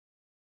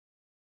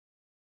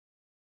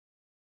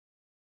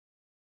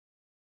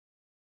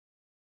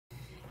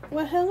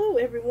Well, hello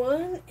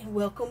everyone, and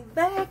welcome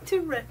back to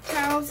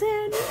Reptiles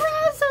and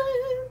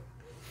Resin.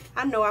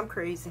 I know I'm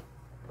crazy.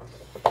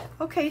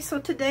 Okay, so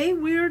today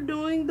we're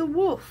doing the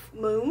Woolf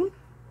moon.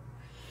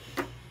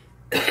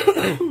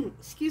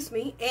 Excuse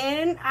me,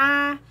 and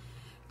I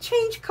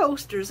changed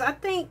coasters. I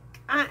think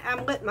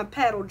I'm letting my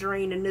paddle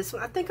drain in this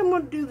one. I think I'm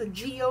going to do the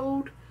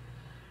geode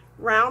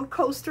round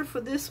coaster for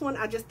this one.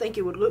 I just think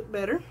it would look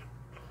better.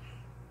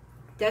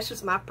 That's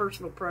just my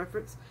personal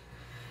preference.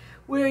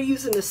 We're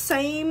using the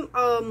same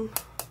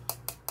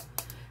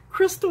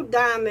crystal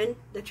diamond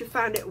that you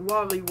find at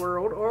Wally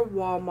World or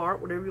Walmart,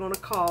 whatever you want to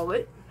call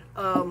it.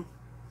 Let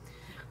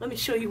me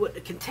show you what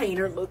the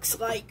container looks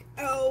like.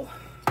 Oh,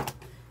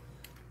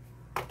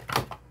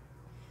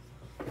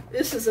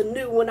 this is a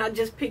new one I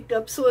just picked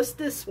up. So it's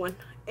this one,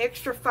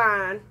 extra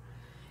fine,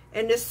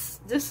 and this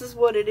is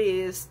what it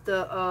is.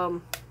 The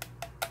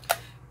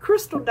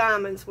crystal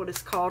diamond's what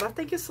it's called. I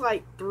think it's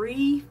like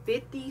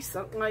 $3.50,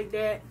 something like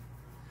that.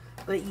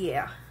 But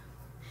yeah,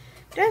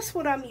 that's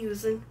what I'm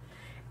using.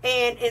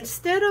 And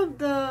instead of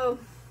the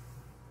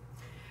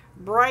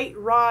bright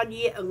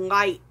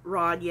light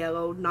rod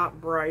yellow,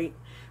 not bright,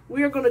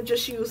 we're going to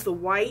just use the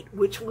white,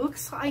 which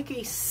looks like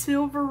a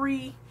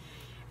silvery,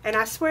 and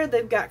I swear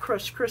they've got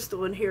crushed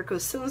crystal in here,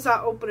 because as soon as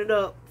I open it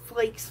up,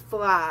 flakes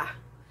fly.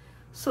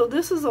 So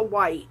this is a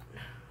white,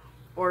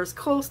 or as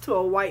close to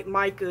a white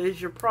mica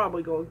as you're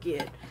probably going to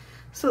get.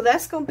 So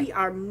that's going to be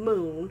our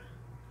moon.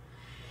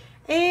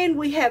 And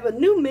we have a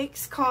new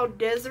mix called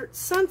Desert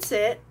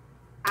Sunset.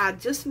 I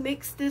just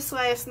mixed this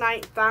last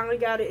night and finally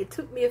got it. It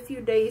took me a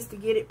few days to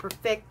get it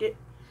perfected.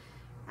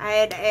 I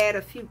had to add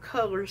a few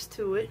colors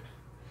to it.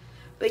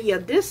 But yeah,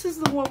 this is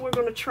the one we're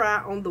going to try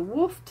on the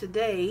Woolf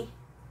today.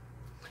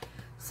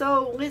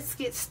 So let's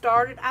get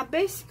started. I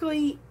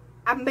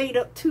made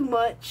up too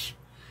much.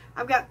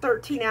 I've got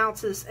 13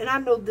 ounces, and I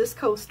know this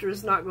coaster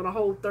is not going to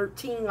hold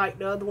 13 like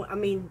the other one. I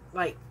mean,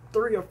 like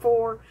 3 or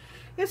 4.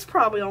 It's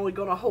probably only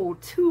going to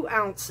hold 2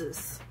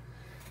 ounces.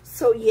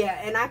 So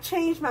yeah, and I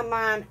changed my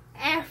mind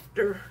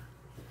after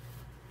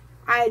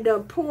I had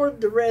done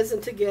poured the resin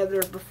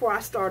together. Before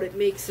I started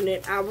mixing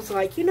it, I was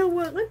like, you know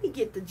what, let me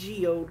get the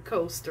geode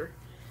coaster.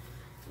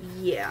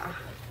 Yeah.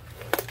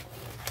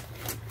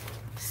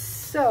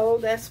 So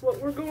that's what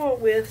we're going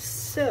with.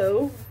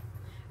 So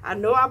I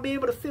know I'll be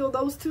able to fill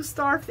those 2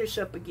 starfish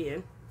up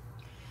again.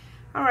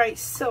 Alright,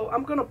 so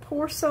I'm going to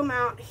pour some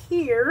out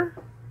here.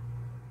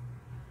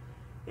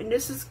 And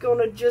this is going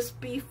to just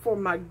be for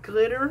my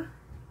glitter.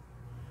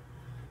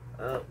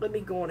 Let me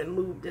go on and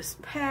move this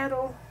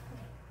paddle.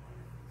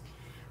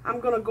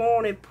 I'm going to go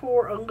on and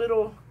pour a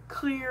little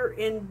clear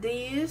in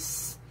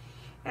this.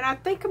 And I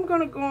think I'm going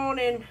to go on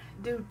and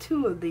do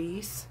 2 of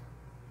these.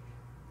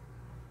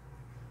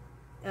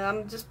 And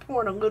I'm just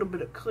pouring a little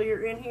bit of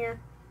clear in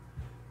here.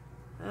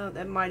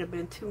 That might have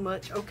been too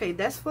much. Okay,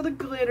 that's for the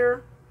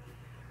glitter.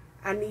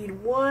 I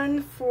need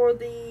 1 for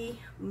the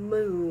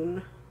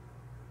moon.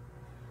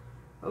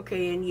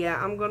 Okay, and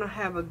yeah, I'm going to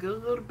have a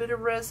good little bit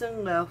of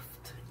resin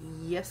left.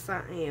 Yes,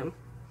 I am.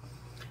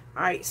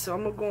 Alright, so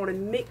I'm going to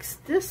mix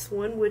this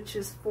one, which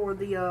is for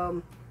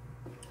the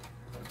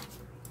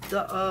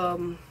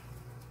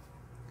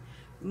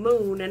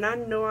moon. And I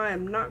know I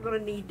am not going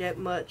to need that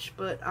much,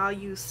 but I'll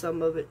use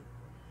some of it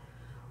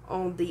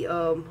on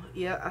the,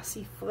 yeah, I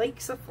see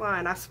flakes are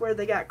flying. I swear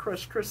they got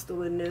crushed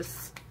crystal in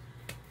this.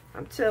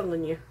 I'm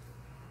telling you.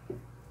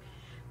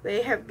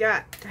 They have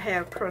got to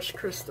have crushed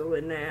crystal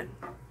in that.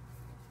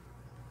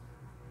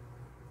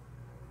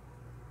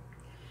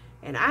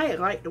 And I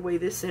liked the way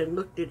this had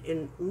looked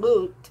in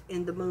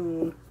the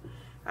moon.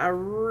 I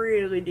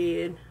really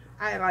did.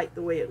 I liked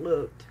the way it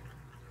looked.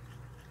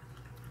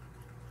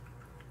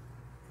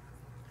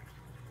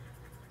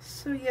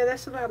 So yeah,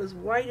 that's about as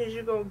white as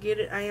you're going to get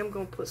it. I am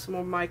going to put some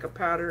more mica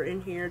powder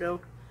in here though,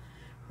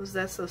 because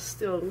that's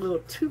still a little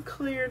too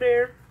clear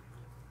there.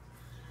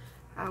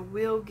 I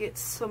will get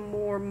some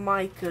more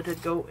mica to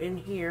go in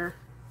here.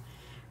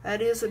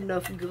 That is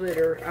enough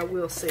glitter. I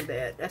will say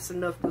that. That's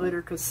enough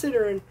glitter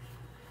considering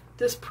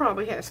this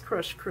probably has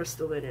crushed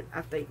crystal in it.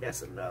 I think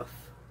that's enough.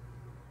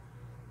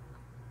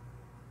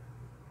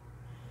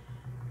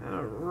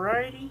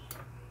 Alrighty.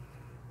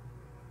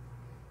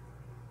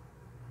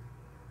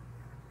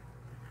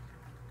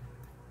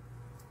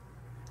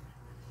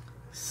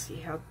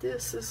 See how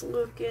this is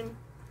looking.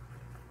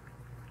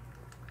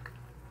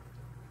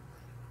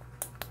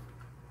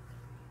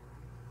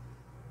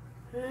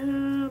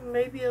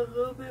 Maybe a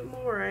little bit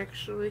more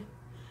actually.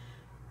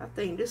 I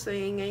think this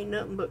thing ain't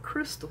nothing but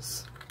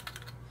crystals.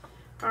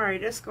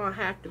 Alright, that's going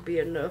to have to be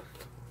enough.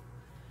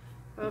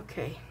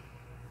 Okay.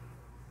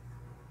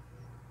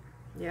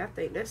 Yeah, I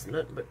think that's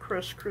nothing but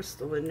crushed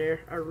crystal in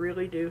there. I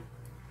really do.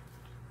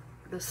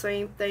 The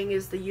same thing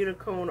as the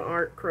unicorn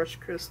art crushed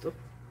crystal.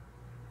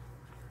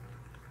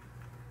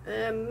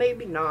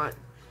 Maybe not.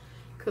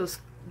 Because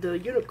the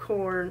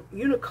unicorn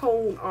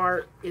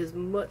art is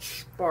much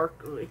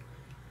sparkly.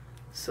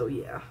 So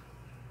yeah.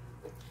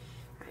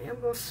 I am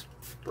going to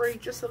spray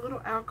just a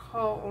little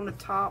alcohol on the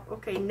top.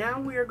 Okay, now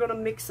we are going to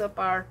mix up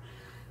our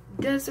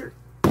Desert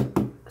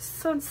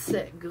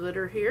sunset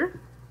glitter here.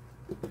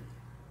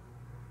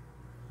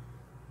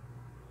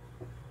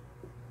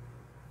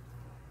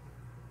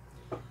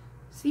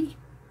 See?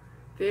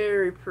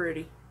 Very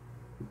pretty.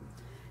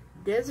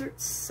 Desert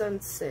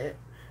sunset.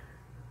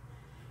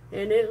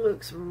 And it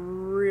looks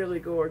really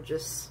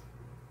gorgeous.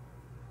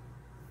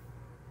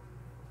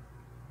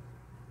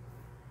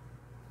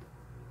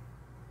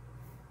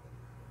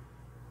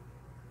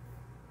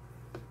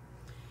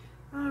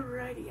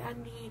 Alrighty, I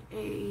need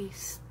a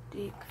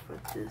stick for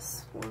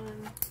this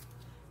one.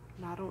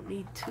 And I don't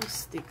need 2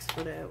 sticks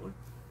for that one.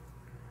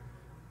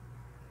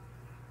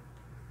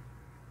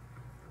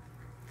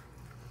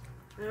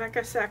 And like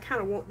I said, I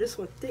kind of want this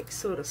one thick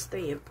so it'll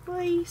stay in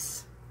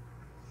place.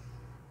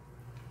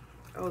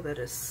 Oh, that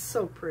is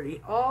so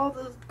pretty. All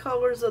the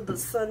colors of the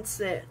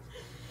sunset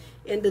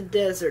in the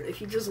desert.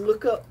 If you just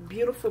look up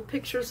beautiful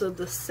pictures of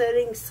the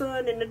setting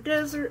sun in the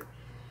desert,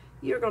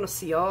 you're going to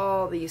see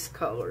all these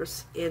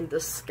colors in the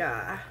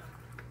sky.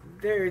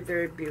 Very,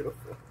 very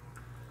beautiful.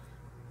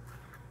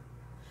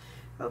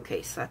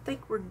 Okay, so I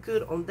think we're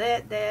good on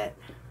that.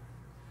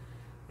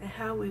 And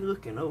how we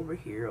looking over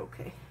here?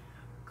 Okay.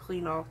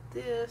 Clean off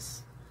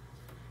this.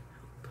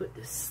 Put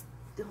this,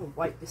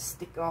 wipe this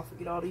stick off and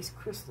get all these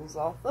crystals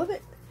off of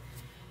it.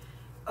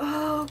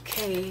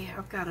 Okay,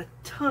 I've got a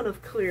ton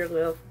of clear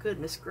left.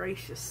 Goodness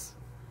gracious.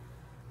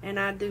 And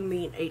I do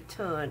mean a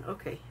ton.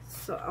 Okay,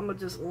 so I'm going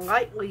to just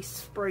lightly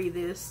spray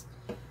this.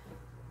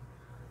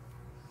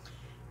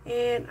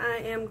 And I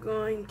am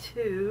going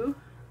to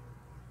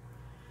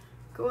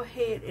go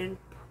ahead and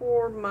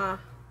pour my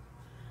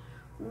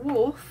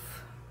Woolf .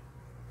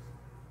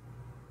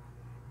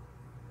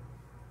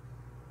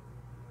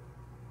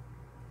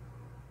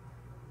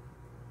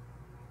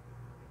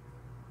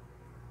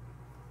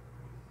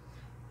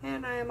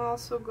 And I am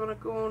also going to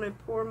go on and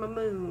pour my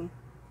moon.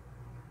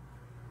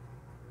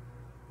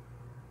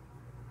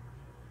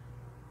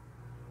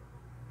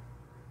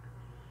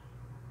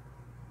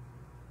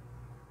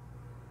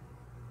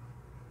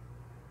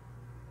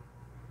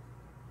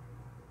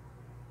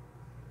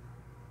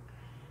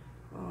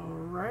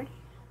 Alrighty.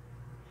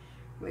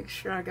 Make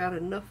sure I got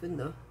enough in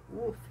the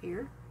Woolf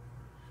here.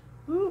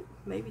 Ooh,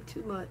 maybe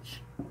too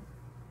much.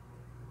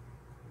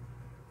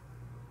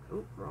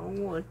 Oh,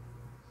 wrong one.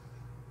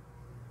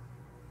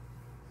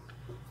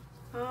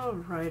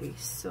 Alrighty,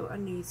 so I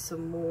need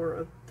some more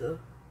of the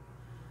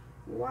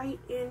white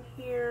in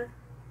here.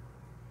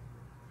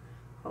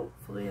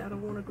 Hopefully I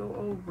don't want to go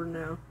over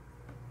now.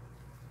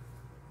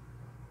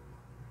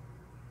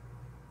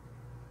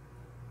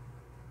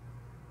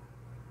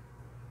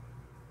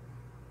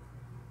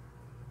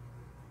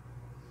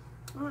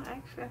 Well,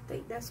 actually I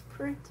think that's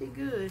pretty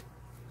good.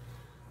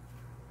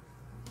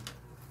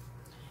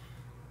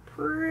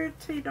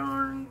 Pretty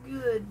darn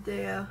good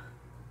there.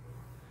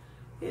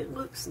 It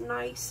looks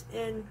nice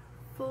and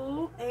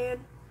full and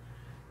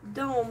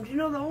domed. You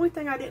know, the only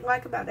thing I didn't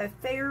like about that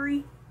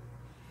fairy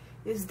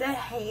is that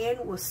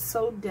hand was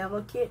so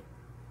delicate.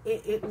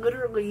 It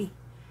literally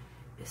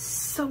is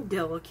so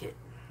delicate.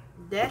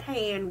 That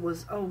hand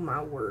was, oh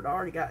my word, I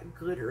already got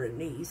glitter in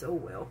these. Oh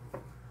well.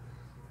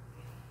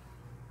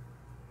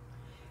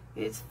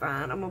 It's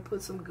fine. I'm going to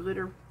put some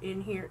glitter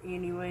in here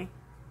anyway.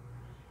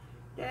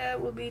 That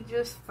will be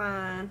just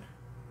fine.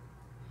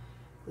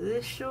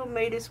 This sure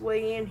made its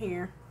way in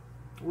here,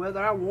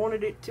 whether I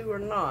wanted it to or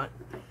not.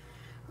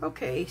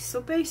 Okay, so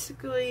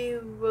basically,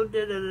 oh,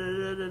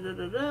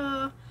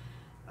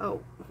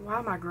 why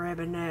am I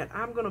grabbing that?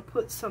 I'm going to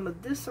put some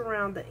of this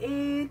around the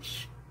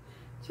edge,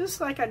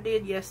 just like I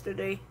did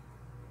yesterday.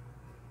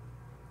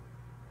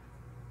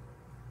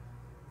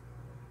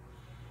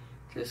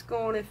 Just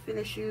go on and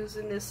finish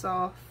using this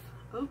off.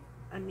 Oh,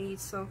 I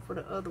need some for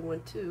the other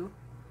one too.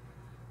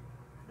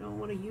 I don't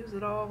want to use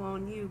it all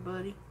on you,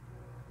 buddy.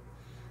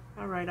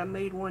 Alright, I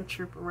made one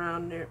trip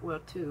around there, well,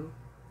 2.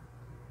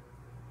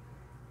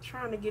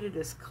 Trying to get it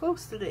as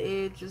close to the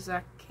edge as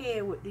I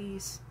can with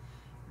these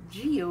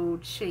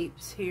geode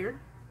shapes here.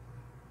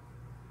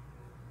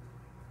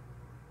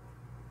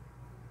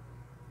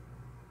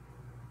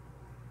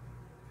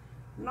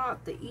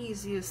 Not the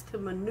easiest to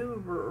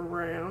maneuver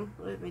around,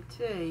 let me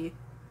tell you.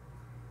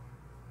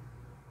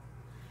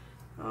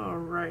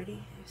 Alrighty,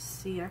 let's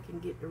see, I can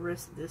get the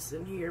rest of this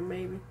in here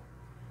maybe.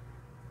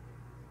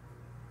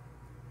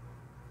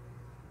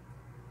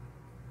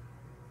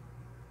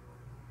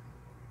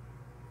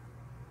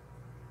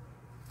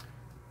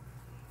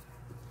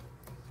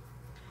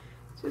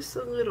 Just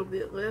a little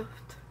bit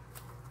left.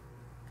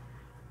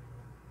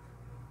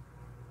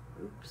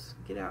 Oops,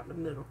 get out in the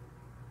middle.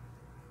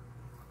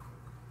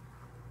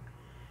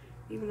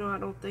 Even though I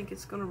don't think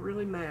it's going to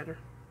really matter.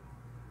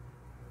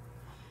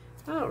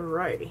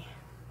 Alrighty.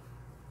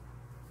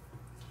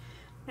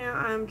 Now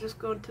I'm just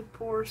going to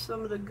pour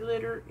some of the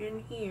glitter in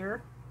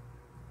here.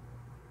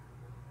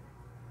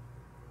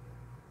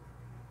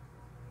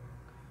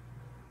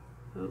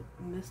 Oh,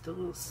 I missed a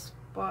little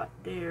spot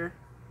there.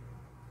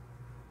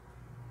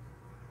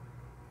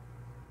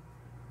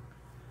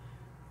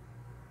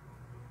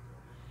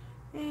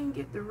 And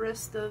get the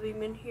rest of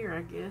him in here,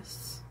 I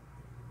guess.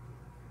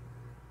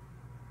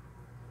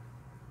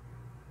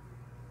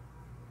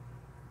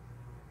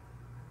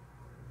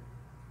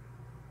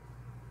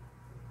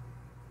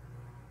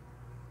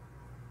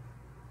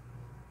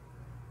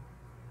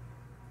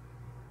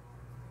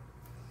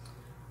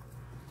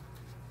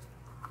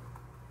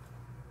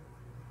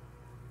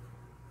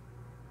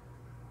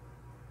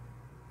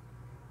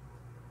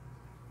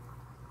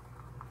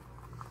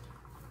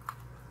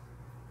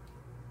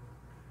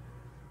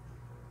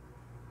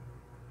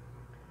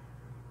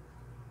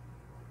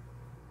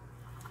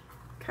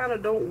 kind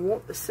of don't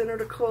want the center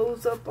to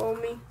close up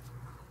on me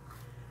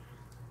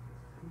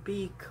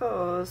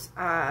because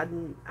I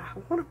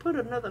want to put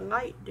another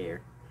light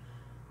there.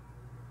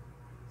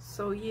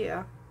 So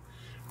yeah,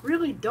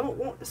 really don't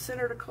want the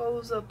center to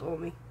close up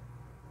on me.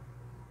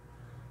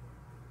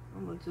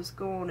 I'm gonna just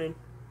go on and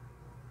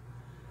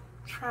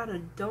try to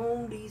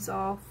dome these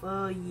off.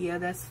 Yeah,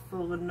 that's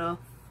full enough.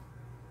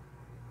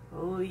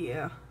 Oh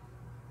yeah.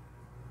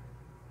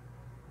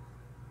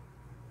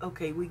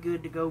 Okay, we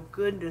good to go.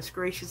 Goodness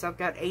gracious, I've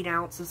got 8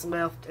 ounces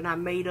left, and I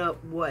made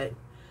up, what,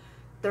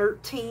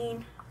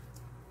 13?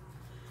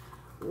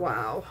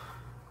 Wow.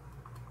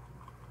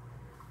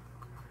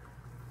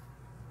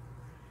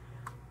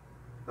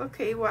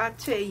 Okay, well, I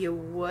tell you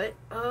what,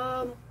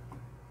 oh,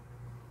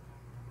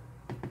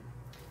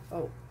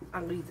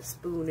 I'll leave the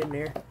spoon in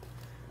there.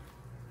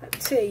 I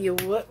tell you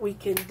what we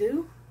can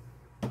do.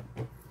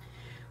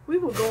 We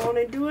will go on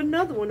and do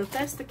another one if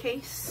that's the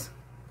case.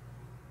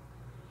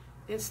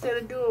 Instead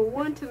of doing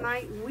 1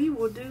 tonight, we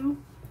will do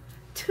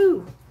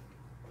 2.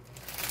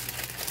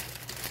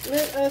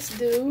 Let us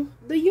do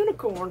the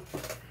unicorn.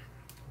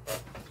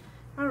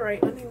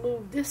 Alright, let me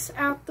move this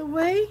out the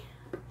way.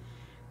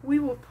 We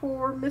will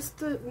pour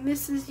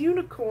Mrs.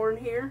 Unicorn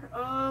here.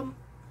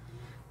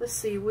 Let's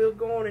see, we'll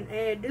go on and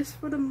add this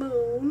for the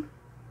moon.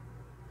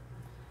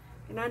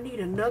 And I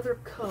need another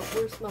cup.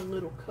 Where's my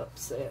little cup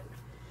set?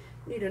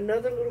 Need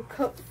another little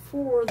cup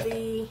for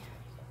the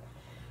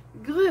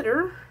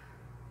glitter.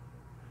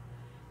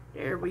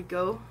 There we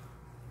go.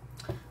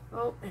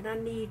 Oh, and I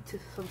need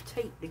some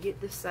tape to get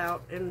this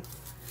out. And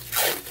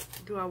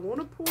do I want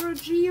to pour a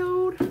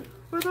geode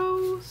for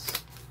those?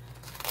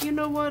 You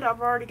know what? I've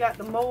already got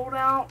the mold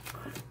out.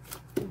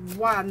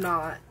 Why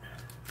not?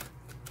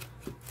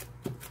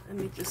 Let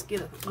me just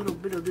get a little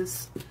bit of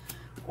this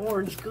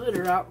orange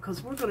glitter out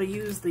because we're going to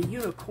use the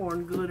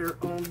unicorn glitter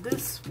on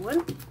this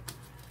one.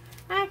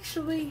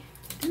 Actually,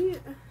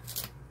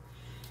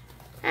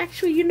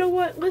 actually, you know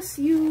what? Let's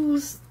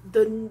use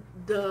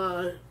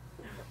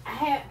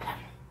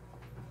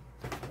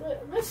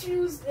let's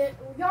use it.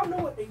 Y'all know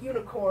what the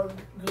unicorn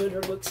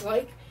glitter looks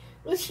like.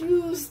 Let's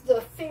use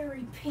the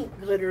fairy pink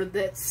glitter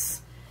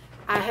that's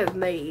I have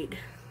made.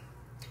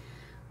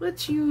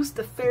 Let's use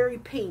the fairy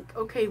pink.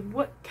 Okay,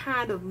 what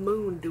kind of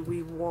moon do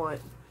we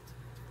want?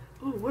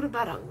 Ooh, what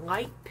about a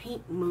light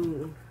pink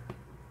moon?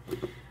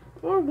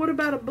 Or what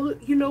about a blue,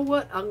 you know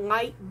what? A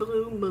light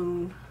blue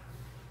moon.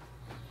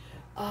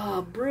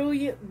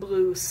 Brilliant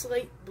blue,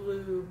 slate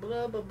blue,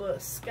 blah, blah, blah,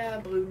 sky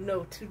blue.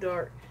 No, too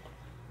dark.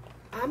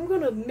 I'm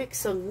going to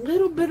mix a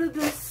little bit of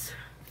this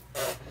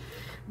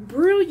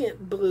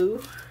brilliant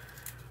blue.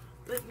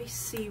 Let me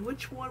see,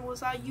 which one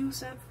was I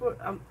using for?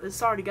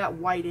 It's already got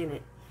white in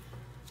it.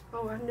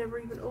 Oh, I never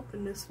even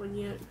opened this one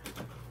yet.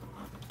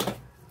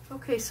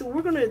 Okay, so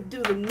we're going to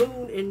do the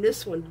moon in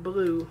this one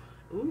blue.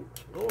 Ooh,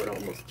 Lord,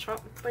 almost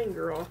chopped my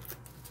finger off.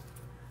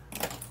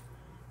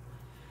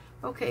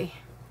 Okay.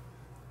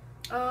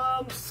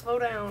 Slow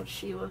down,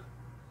 Sheila.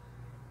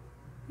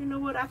 You know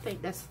what? I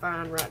think that's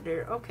fine right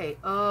there. Okay,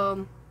 I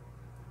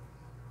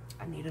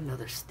need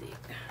another stick.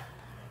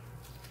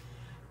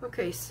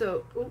 Okay,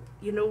 so, ooh,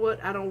 you know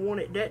what? I don't want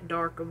it that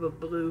dark of a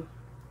blue.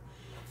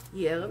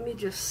 Yeah, let me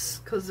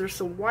just, because there's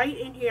some white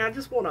in here. I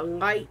just want a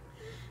light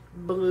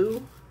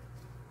blue.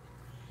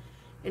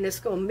 And it's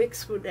going to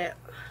mix with that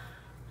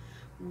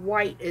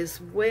white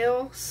as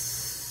well.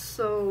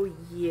 So,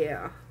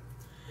 yeah.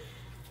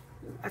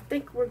 I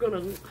think we're going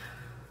to,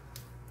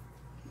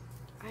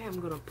 I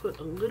am going to put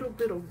a little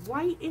bit of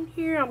white in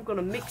here. I'm going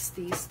to mix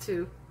these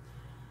two.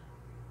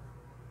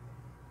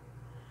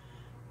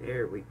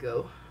 There we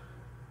go.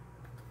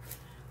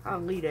 I'll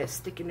leave that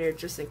stick in there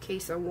just in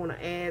case I want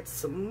to add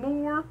some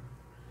more.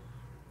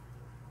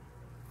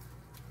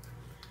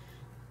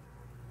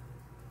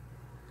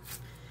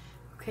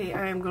 Okay,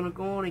 I am going to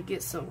go on and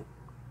get some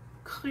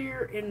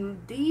clear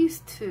in these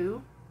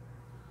two.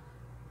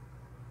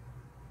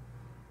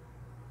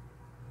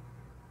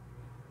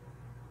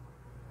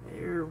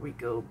 There we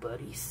go,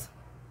 buddies.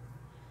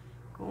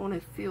 Go on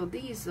and fill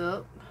these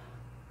up.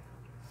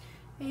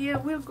 And yeah,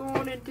 we'll go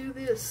on and do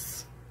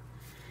this.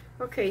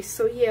 Okay,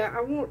 so yeah,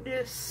 I want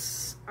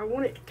this, I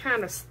want it to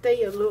kind of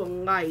stay a little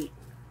light.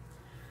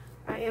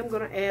 I am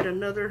going to add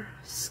another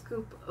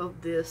scoop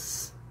of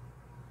this.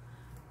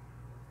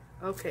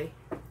 Okay.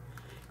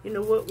 You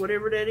know what,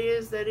 whatever that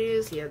is,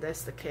 yeah,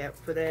 that's the cap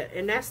for that.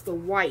 And that's the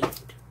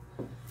white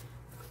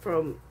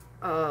from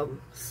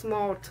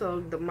Small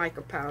Tug, the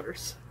mica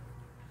powders.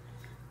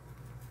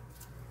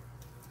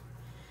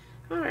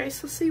 Alright,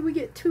 so see, we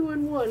get 2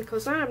 in 1,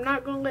 because I am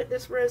not going to let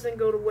this resin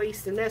go to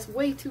waste, and that's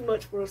way too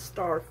much for a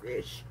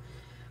starfish.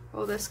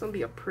 Oh, that's going to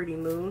be a pretty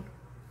moon.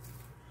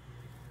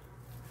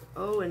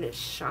 Oh, and it's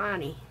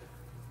shiny.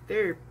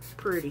 Very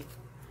pretty.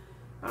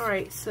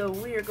 Alright, so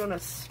we are going to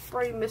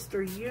spray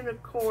Mr.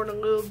 Unicorn a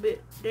little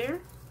bit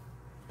there.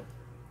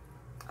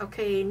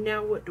 Okay,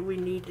 now what do we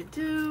need to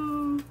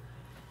do?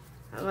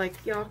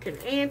 Like, y'all can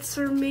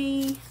answer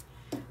me.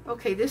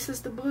 Okay, this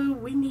is the blue.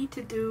 We need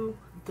to do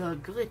the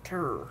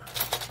glitter.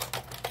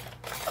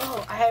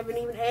 Oh, I haven't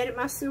even added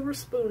my silver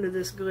spoon to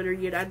this glitter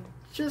yet. I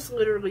just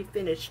literally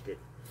finished it.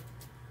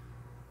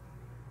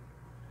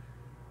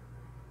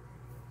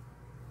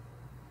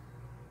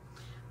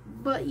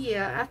 But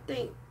yeah, I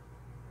think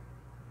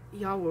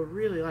y'all will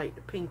really like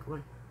the pink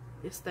one.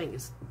 This thing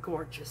is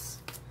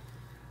gorgeous.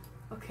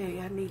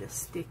 Okay, I need a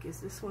stick. Is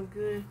this one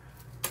good?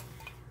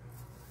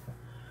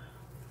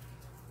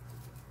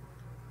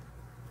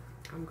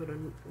 I'm gonna,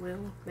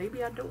 well,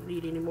 maybe I don't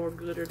need any more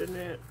glitter than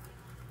that.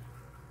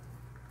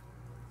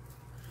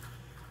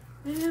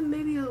 And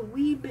maybe a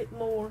wee bit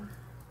more.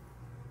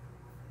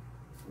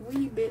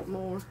 Wee bit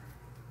more.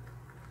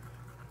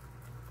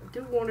 I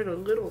do want it a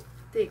little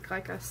thick,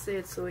 like I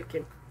said, so it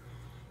can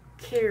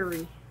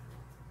carry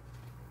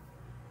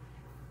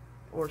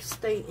or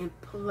stay in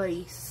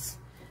place.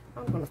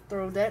 I'm gonna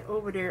throw that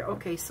over there.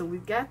 Okay, so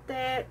we've got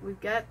that, we've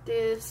got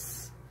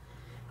this,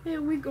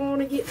 and we're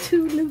gonna get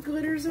 2 new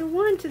glitters in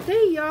one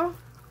today, y'all.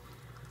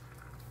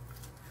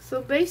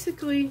 So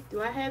basically,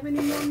 do I have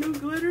any more new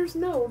glitters?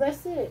 No,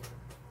 that's it.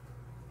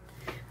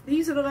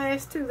 These are the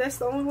last 2. That's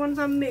the only ones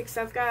I'm mixed.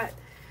 I've got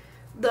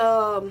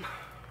the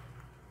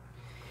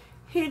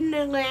Hidden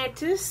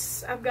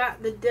Atlantis, I've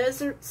got the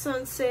Desert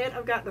Sunset,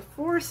 I've got the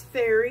Forest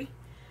Fairy,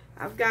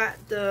 I've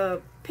got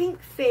the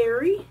Pink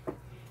Fairy,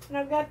 and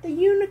I've got the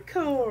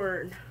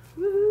Unicorn.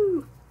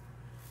 Woohoo!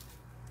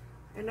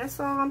 And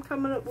that's all I'm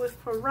coming up with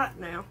for right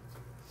now.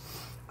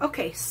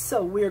 Okay,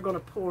 so we're going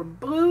to pour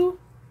blue.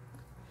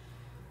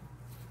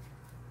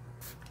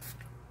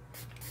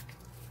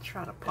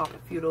 Try to pop a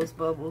few of those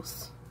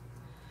bubbles.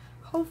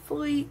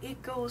 Hopefully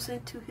it goes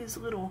into his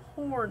little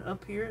horn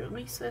up here. At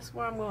least that's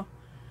where I'm going to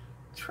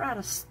try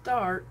to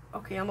start.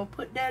 Okay, I'm going to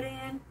put that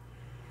in.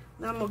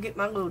 Now I'm going to get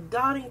my little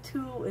dotting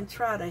tool and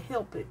try to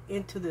help it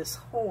into this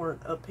horn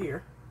up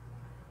here.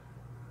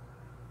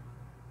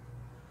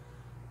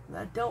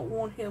 I don't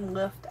want him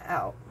left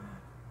out.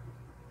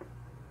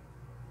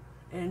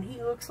 And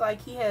he looks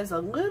like he has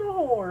a little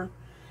horn.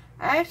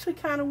 I actually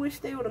kind of wish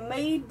they would have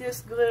made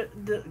this the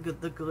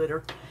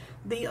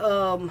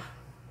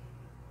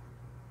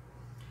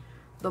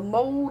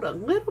mold a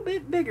little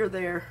bit bigger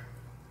there.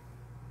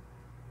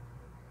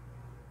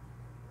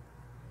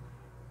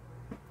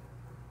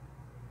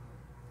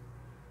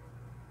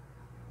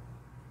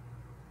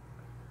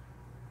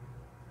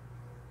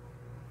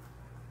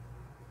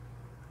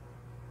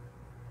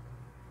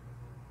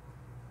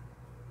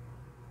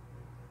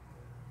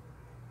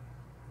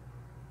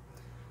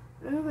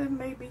 Well, there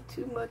may be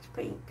too much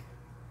pink.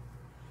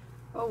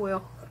 Oh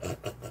well.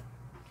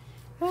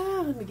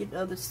 Let me get the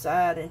other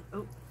side. And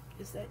oh,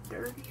 is that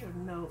dirty or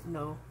no?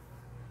 No.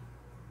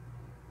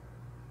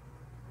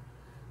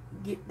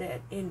 Get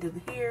that into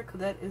here, because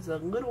that is a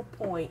little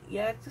point.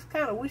 Yeah, I just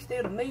kind of wish they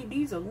would have made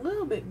these a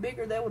little bit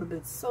bigger. That would have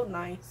been so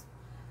nice.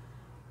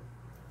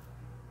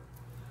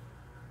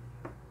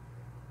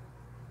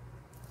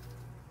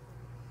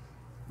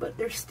 But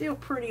they're still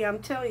pretty. I'm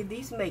telling you,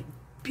 these make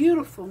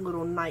beautiful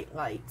little night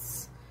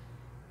lights.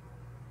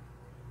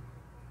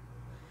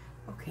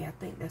 Okay, I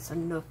think that's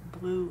enough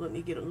blue. Let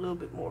me get a little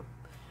bit more.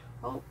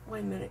 Oh, wait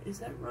a minute. Is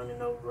that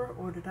running over,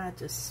 or did I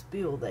just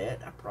spill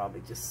that? I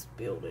probably just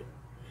spilled it,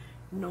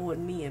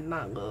 knowing me and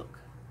my luck.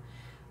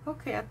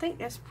 Okay, I think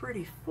that's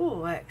pretty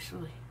full,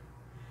 actually.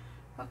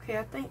 Okay,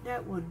 I think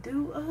that will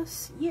do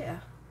us.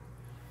 Yeah.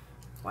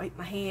 Wipe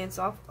my hands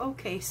off.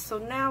 Okay, so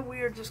now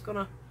we're just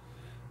gonna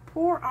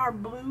pour our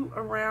blue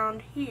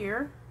around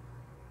here.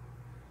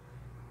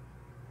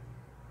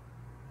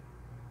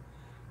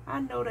 I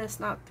know that's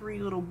not 3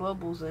 little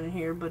bubbles in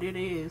here, but it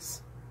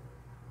is.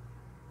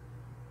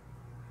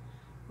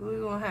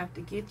 We're gonna have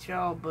to get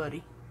y'all,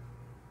 buddy.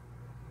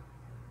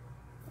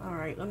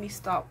 Alright, let me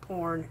stop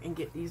pouring and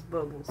get these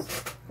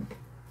bubbles.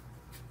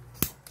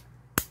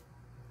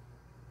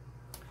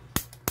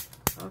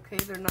 Okay,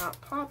 they're not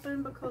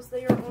popping because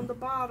they are on the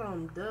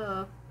bottom.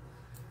 Duh.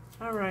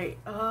 Alright,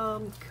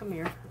 come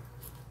here.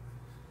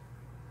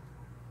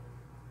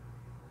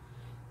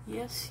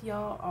 Yes,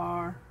 y'all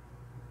are.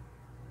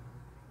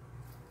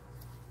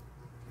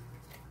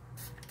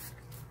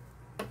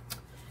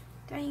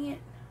 Dang it.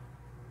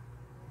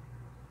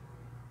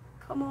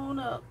 Come on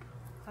up.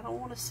 I don't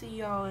want to see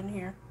y'all in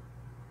here.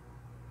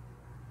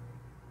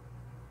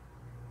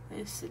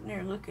 They're sitting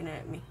there looking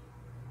at me.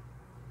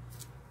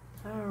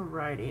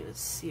 Alrighty, let's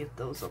see if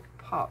those will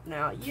pop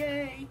now.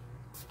 Yay!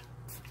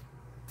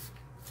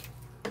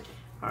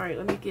 Alright,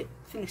 let me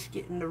finish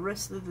getting the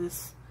rest of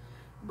this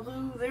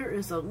blue. There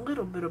is a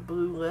little bit of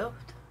blue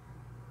left.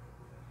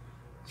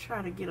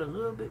 Try to get a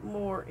little bit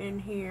more in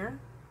here.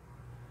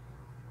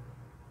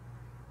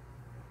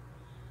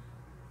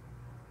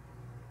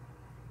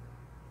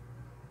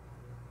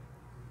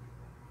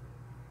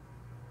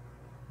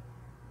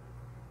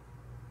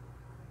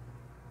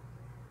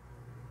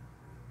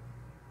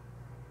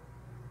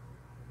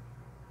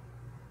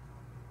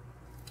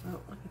 Oh,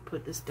 let me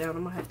put this down.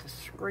 I'm going to have to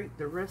scrape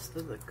the rest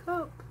of the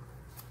cup.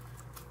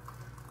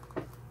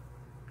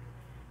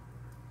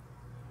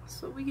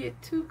 So we get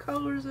 2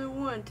 colors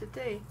in one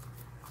today.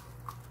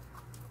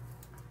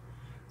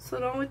 So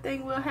the only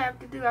thing we'll have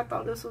to do, I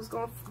thought this was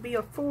going to be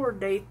a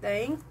 4-day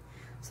thing.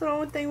 So the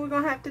only thing we're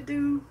going to have to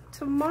do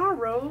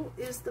tomorrow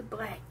is the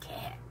black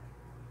cat.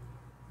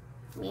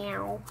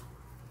 Meow.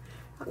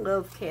 I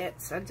love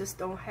cats. I just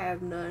don't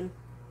have none.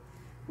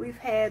 We've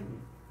had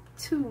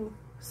 2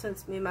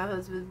 since me and my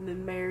husband have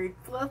been married.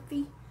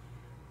 Fluffy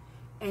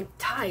and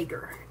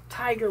Tiger.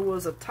 Tiger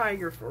was a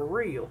tiger for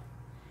real.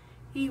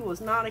 He was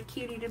not a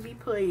kitty to be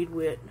played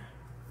with.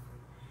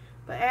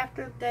 But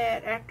after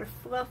that, after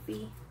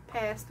Fluffy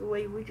passed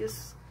away,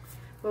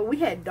 we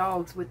had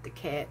dogs with the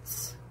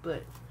cats,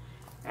 but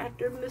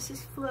after Mrs.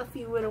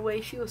 Fluffy went away,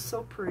 she was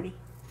so pretty.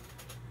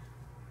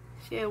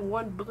 She had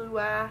 1 blue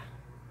eye,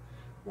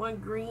 1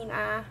 green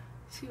eye.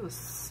 She was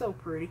so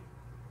pretty.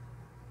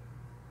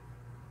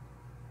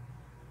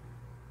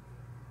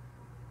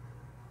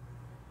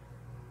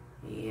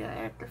 Yeah,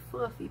 after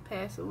Fluffy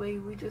passed away,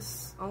 we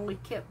just only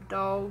kept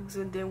dogs,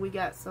 and then we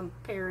got some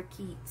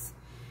parakeets.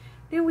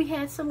 Then we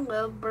had some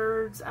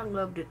lovebirds. I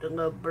loved it, the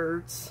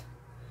lovebirds.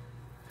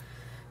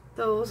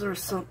 Those are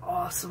some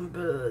awesome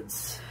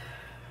birds.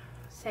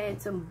 Just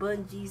had some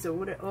bungees or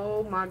whatever.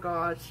 Oh my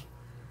gosh.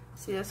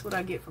 See, that's what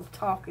I get from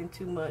talking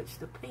too much.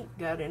 The pink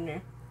got in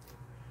there.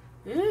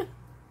 Yeah.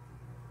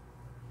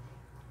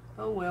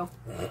 Oh well.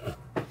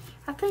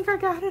 I think I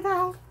got it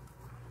out.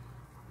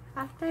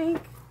 I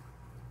think.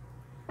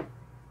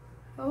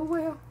 Oh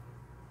well.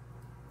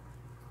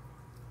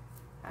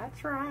 I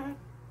tried.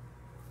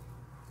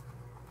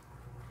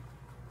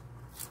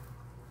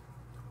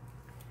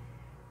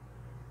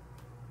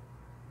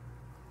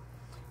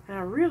 And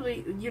I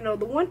really, you know,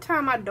 the one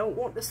time I don't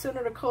want the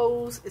center to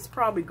close, it's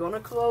probably going to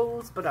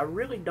close, but I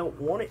really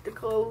don't want it to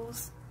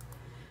close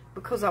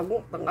because I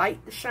want the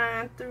light to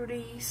shine through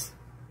these.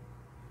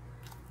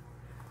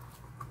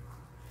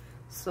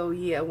 So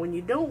yeah, when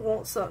you don't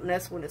want something,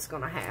 that's when it's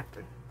going to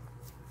happen.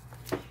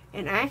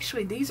 And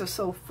actually, these are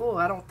so full,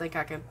 I don't think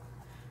I can...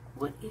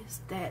 What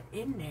is that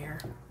in there?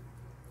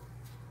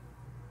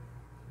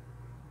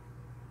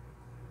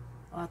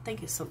 Oh, I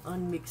think it's some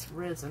unmixed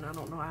resin. I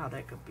don't know how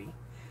that could be.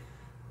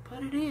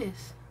 But it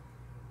is.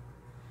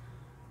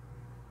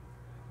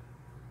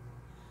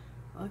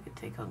 I could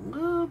take a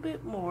little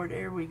bit more.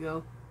 There we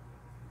go.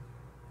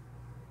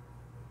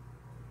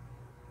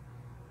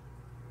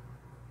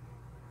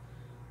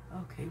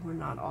 Okay, we're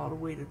not all the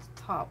way to the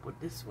top with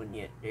this one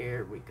yet.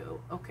 There we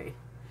go. Okay,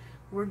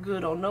 we're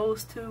good on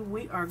those 2.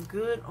 We are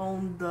good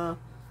on the...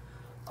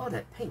 Oh,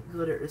 that pink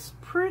glitter is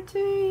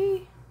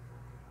pretty.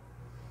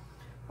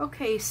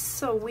 Okay,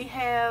 so we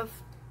have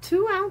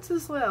 2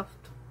 ounces left.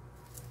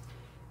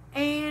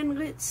 And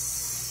let's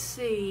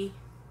see.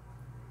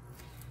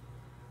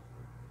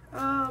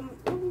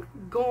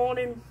 Go on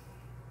and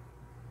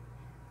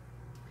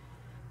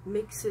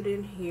mix it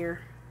in here.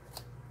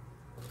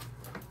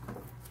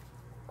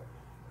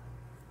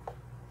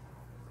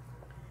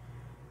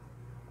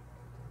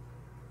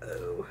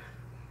 Oh.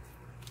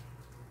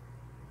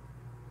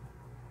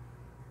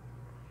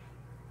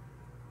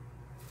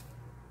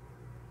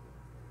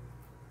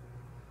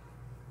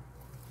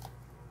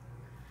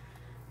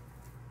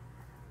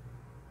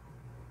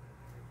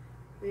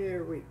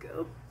 There we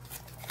go.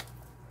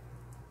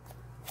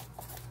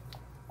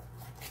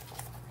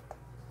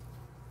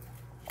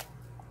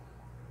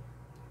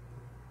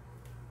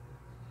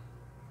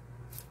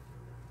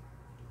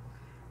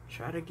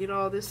 Try to get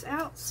all this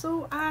out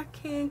so I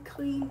can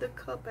clean the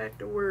cup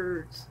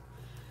afterwards.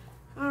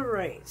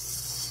 Alright,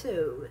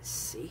 so let's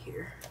see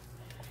here.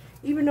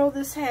 Even though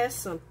this has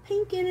some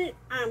pink in it,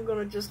 I'm going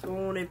to just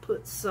go on and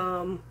put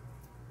some...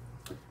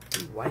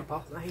 Wipe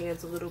off my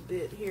hands a little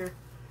bit here.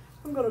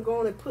 I'm going to go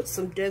on and put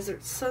some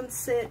Desert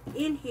Sunset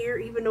in here,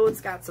 even though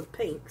it's got some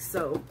pink.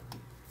 So,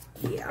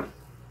 yeah.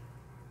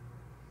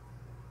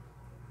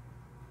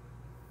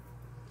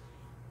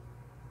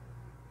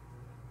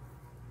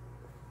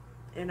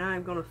 And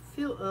I'm going to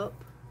fill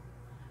up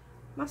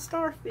my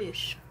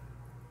starfish.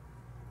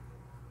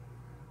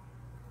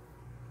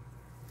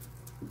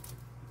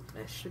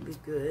 That should be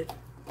good.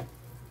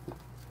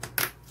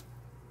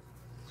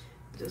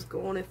 Just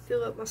go on and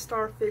fill up my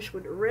starfish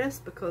with the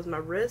rest because my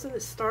resin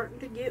is starting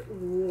to get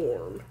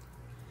warm.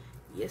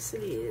 Yes,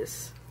 it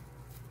is.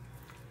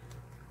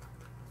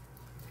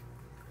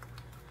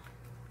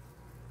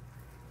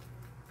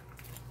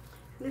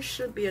 This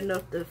should be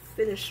enough to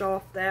finish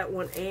off that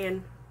one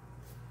and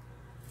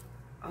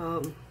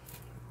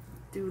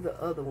do the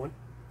other one.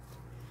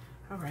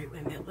 Alright,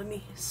 wait a minute. Let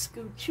me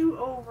scoot you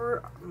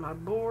over. My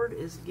board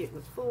is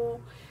getting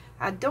full.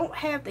 I don't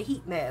have the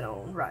heat mat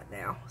on right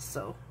now,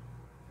 so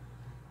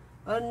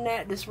other than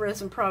that, this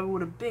resin probably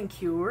would have been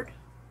cured.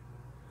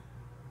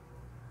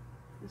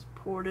 Just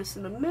pour this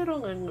in the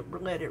middle and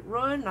let it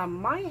run. I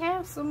might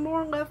have some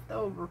more left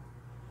over.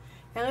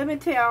 And let me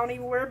tell you, I don't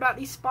even worry about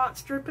these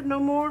spots dripping no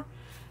more,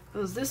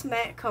 because this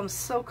mat comes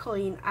so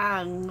clean.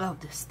 I love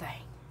this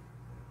thing.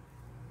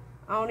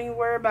 I don't even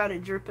worry about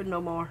it dripping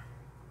no more.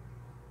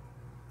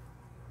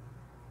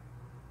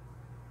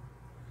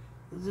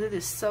 It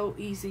is so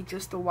easy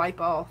just to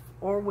wipe off,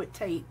 or with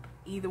tape,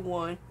 either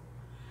one.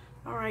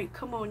 All right,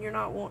 come on, you're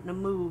not wanting to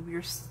move.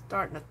 You're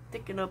starting to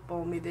thicken up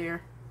on me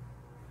there.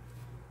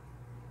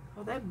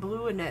 Oh, that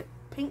blue and that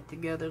pink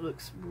together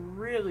looks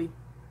really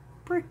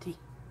pretty.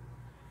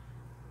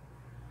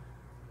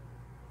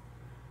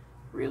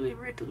 Really,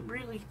 really,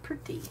 really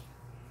pretty.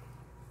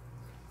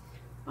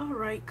 All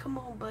right, come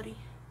on, buddy.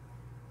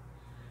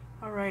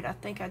 All right, I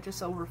think I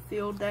just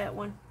overfilled that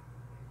one.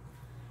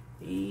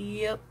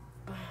 Yep,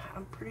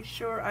 I'm pretty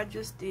sure I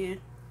just did.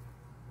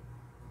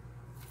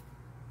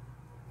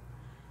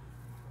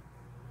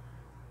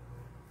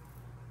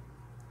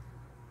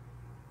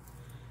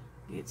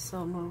 Get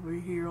some over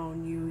here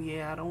on you.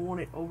 Yeah, I don't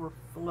want it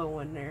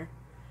overflowing there.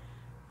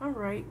 All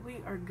right, we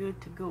are good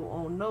to go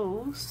on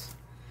those.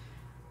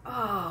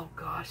 Oh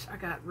gosh, I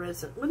got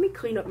resin. Let me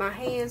clean up my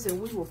hands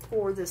and we will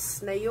pour this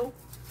snail.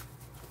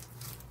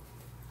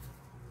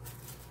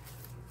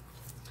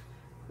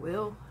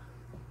 Well,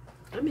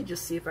 let me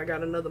just see if I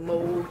got another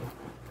mold.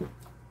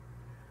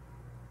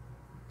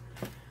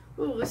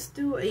 Oh, let's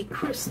do a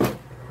crystal.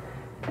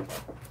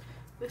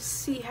 Let's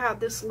see how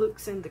this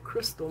looks in the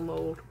crystal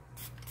mold.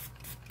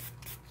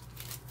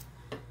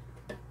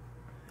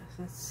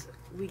 Since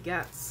we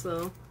got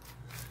some,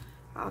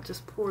 I'll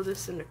just pour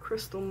this in the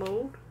crystal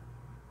mold.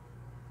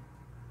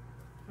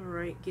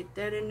 Alright, get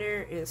that in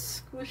there and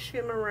squish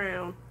him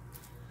around,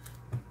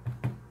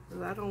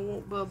 because I don't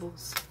want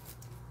bubbles.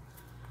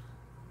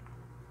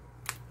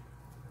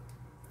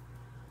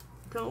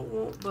 Don't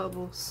want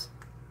bubbles.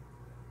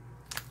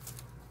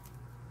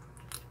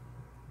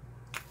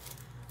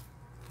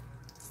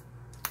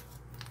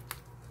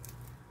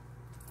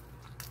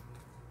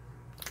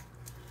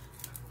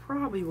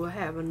 Probably will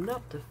have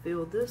enough to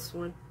fill this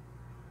one.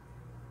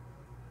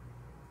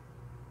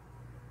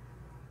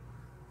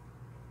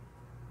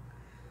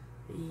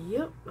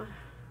 Yep.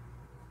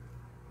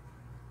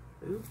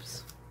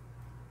 Oops.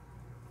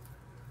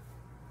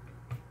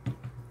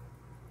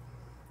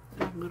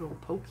 That little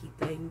pokey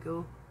thing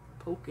go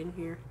poke in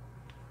here.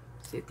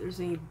 See if there's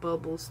any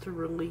bubbles to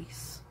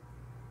release.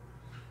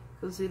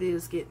 Because it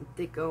is getting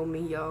thick on me,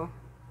 y'all.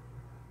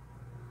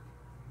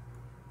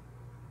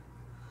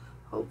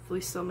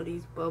 Hopefully some of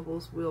these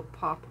bubbles will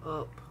pop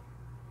up.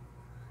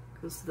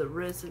 Because the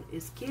resin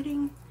is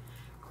getting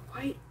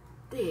quite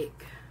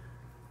thick.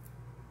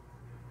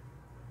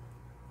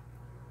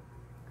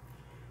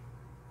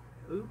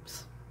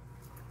 Oops.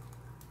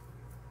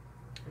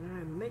 And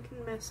I'm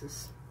making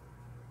messes.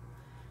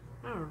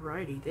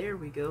 Alrighty, there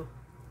we go.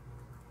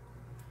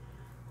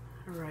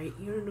 Alright,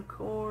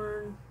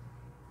 unicorn.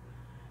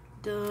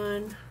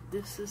 Done.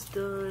 This is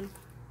done.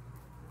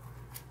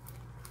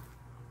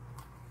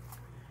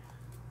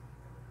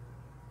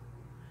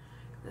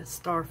 That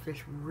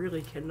starfish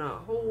really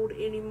cannot hold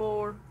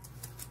anymore.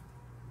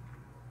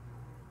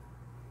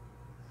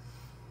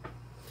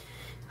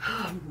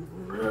 I'm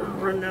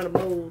running out of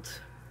molds.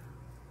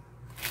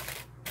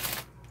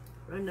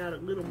 Running out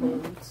of little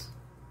molds.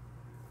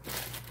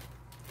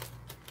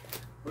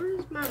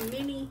 Where's my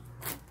mini?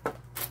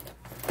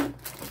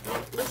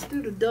 Let's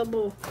do the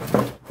double.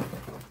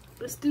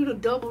 Let's do the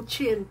double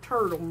chin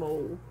turtle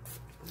mold.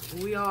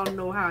 We all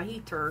know how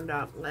he turned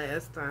out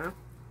last time.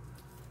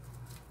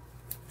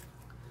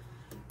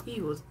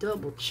 He was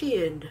double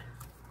chinned.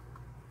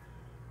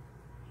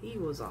 He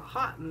was a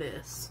hot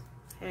mess.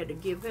 Had to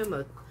give him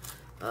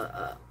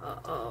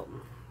a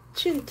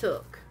chin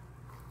tuck.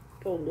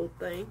 Poor little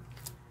thing.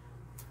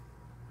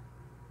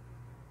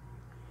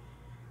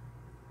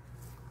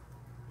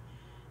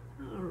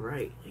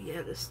 Alright,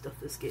 yeah, this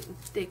stuff is getting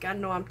thick. I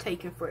know I'm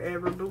taking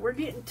forever, but we're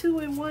getting 2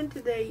 in 1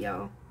 today,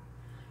 y'all.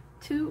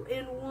 2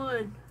 in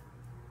 1.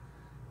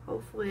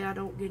 Hopefully I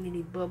don't get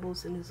any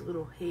bubbles in his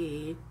little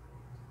head.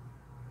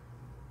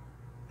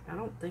 I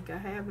don't think I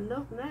have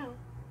enough now.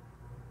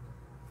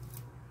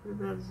 What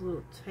about his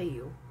little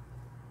tail?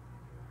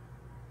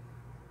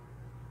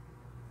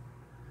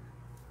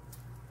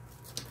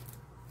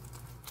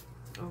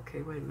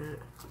 Okay, wait a minute.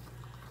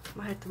 I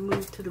might have to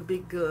move to the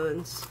big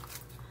guns.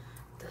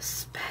 The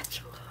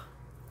spatula.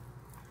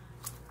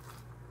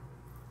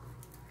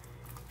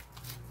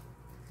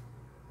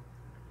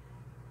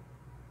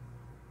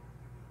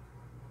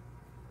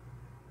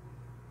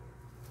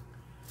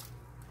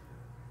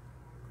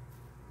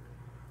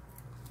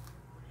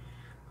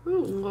 Oh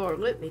Lord,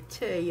 let me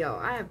tell y'all,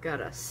 I have got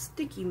a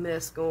sticky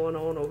mess going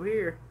on over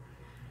here.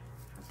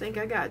 I think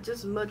I got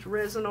just as much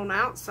resin on the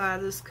outside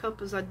of this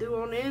cup as I do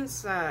on the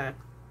inside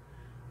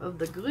of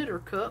the glitter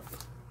cup.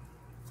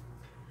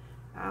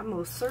 I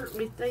most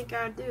certainly think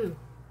I do.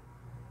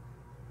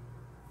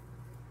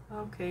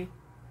 Okay.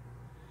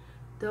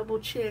 Double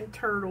chin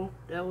turtle.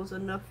 That was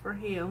enough for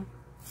him.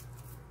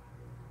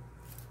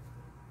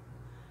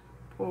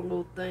 Poor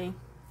little thing.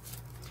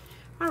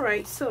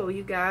 Alright, so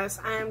you guys,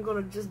 I am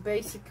going to just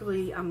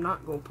basically, I'm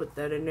not going to put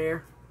that in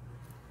there.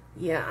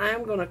 Yeah, I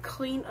am going to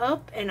clean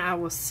up and I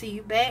will see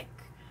you back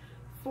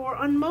for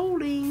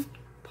unmolding.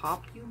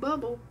 Pop you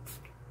bubble.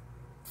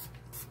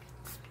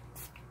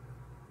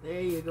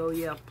 There you go.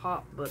 Yeah,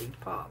 pop, buddy,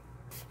 pop.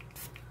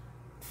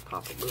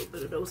 Pop a little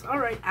bit of those.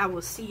 Alright, I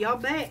will see y'all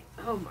back.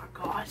 Oh my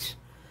gosh.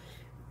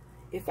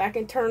 if I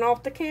can turn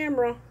off the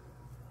camera.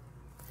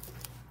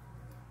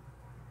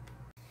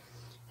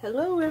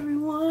 Hello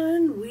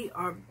everyone, we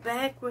are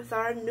back with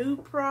our new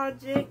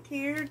project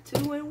here,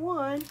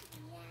 2-in-1.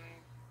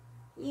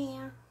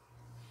 Yeah.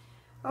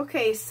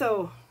 Okay,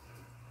 so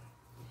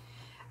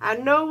I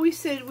know we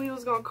said we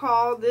was gonna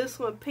call this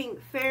one Pink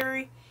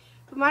Fairy,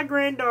 but my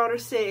granddaughter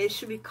said it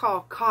should be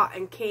called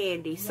Cotton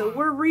Candy. So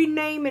we're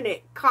renaming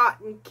it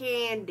Cotton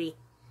Candy.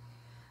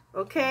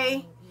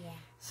 Okay?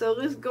 So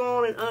let's go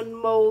on and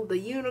unmold the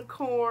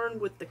unicorn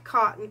with the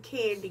cotton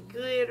candy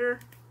glitter.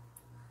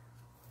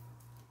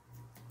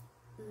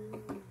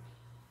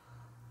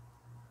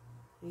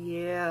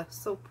 Yeah,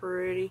 so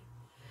pretty.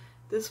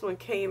 This one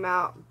came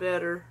out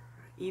better,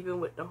 even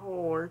with the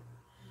horn.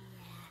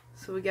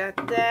 So we got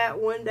that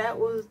one.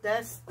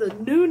 That's the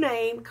new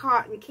name,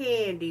 Cotton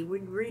Candy.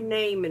 We're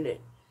renaming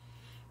it.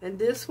 And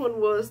this one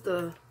was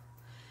the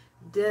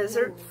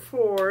Desert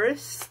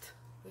Forest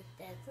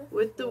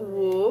with the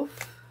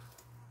wolf.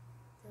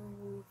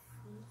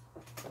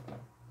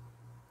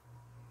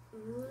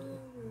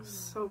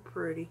 So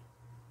pretty.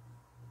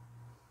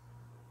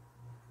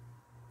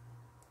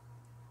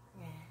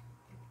 Yeah,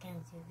 it's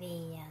going to be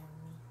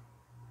yummy.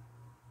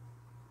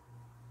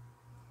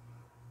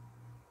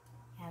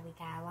 Yeah, we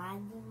got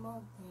one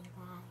more thing,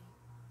 guys.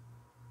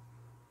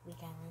 We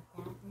got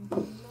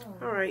 1,000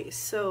 more. Alright,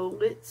 so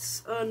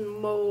let's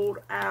unmold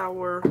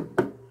our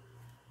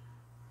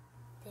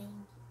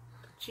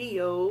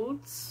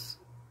geodes.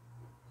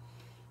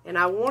 And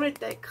I wanted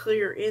that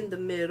clear in the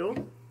middle.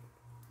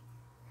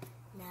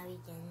 Now we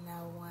can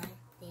know what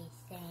they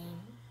sing.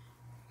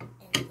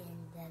 And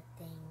then the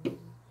thing.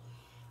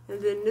 And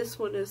then this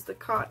one is the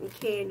cotton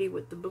candy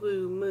with the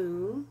blue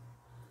moon.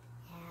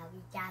 Yeah,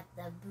 we got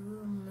the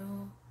blue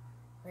moon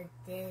with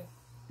this.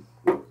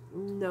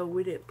 No,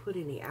 we didn't put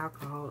any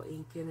alcohol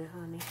ink in it,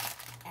 honey.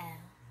 I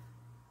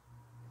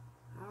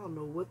don't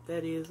know what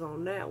that is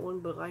on that one,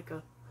 but like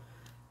a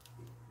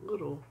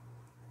little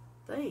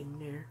thing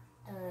there.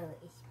 Oh,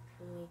 it's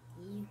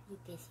pretty. You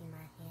can see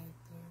my hand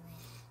through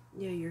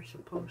it. Yeah, you're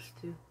supposed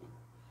to.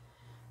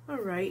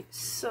 Alright,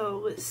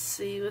 so let's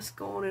see. Let's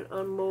go on and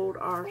unmold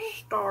our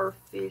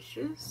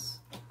starfishes.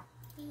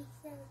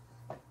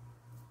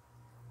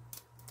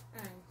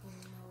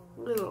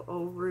 Little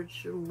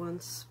overage in one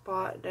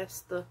spot.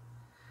 That's the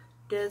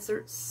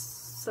desert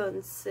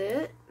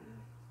sunset.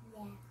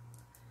 Yeah.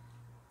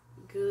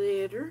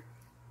 Glitter.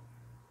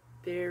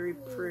 Very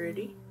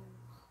pretty.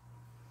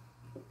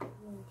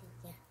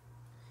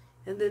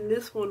 And then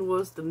this one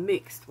was the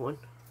mixed one.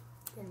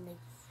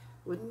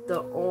 With the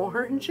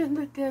orange and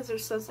the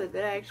desert sunset.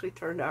 That actually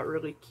turned out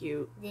really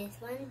cute. This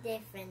one's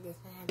different. This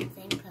one has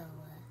the same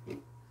color.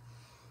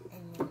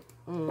 And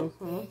then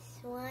this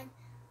one,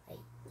 like,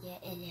 yeah,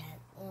 it has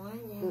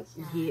orange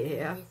inside.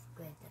 Yeah.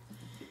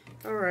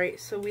 Alright,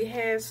 so we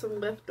have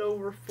some left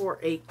over for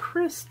a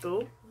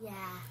crystal. Yeah.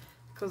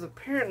 Because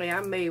apparently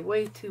I made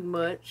way too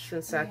much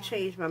since I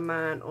changed my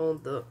mind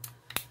on the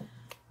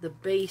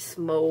base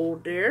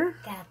mold there.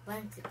 Got a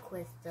bunch of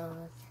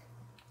crystals.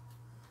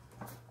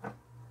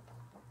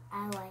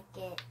 I like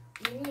it.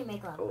 You need to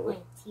make it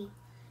pointy.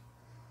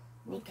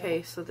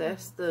 Okay, so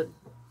that's the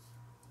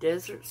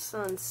desert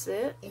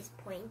sunset. It's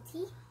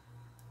pointy?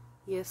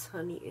 Yes,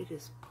 honey, it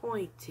is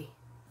pointy.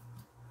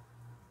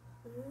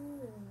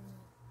 Ooh.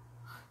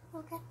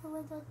 Look at the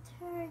little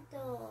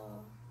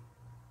turtle.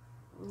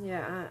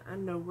 Yeah, I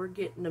know. We're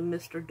getting a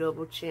Mr.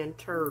 Double Chin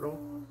Turtle.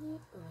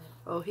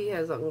 Oh, he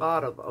has a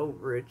lot of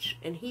overage.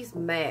 And he's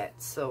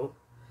matte, so...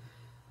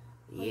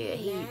 Yeah,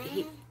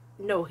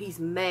 no, he's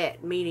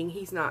matte, meaning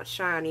he's not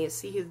shiny. And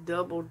see his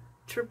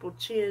triple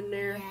chin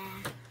there?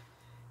 Yeah.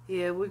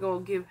 Yeah, we're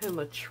going to give him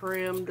a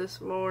trim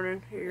this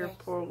morning. Here,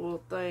 poor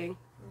little thing.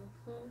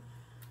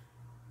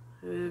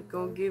 We're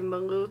going to give him a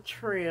little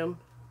trim.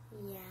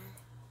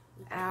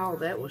 Yeah. Ow,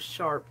 that was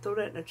sharp. Throw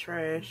that in the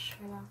trash.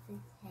 Cut off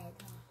his head.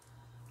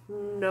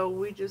 No,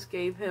 we just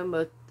gave him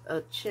a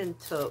chin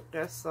tuck,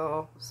 that's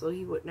all. So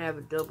he wouldn't have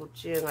a double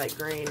chin like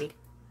Granny.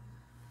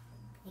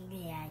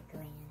 Yeah,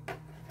 Granny.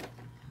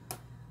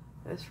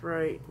 That's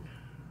right.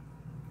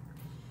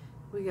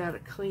 We gotta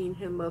clean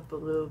him up a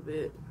little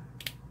bit.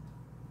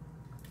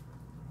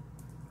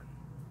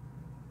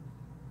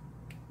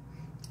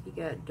 He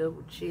got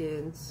double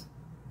chins.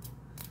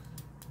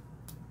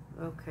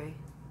 Okay.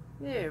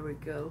 There we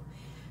go.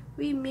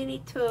 Wee mini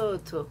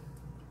turtle.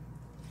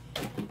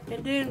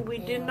 And then we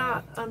did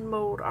not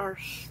unmold our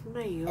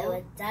snail. It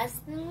was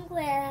dust and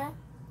glitter.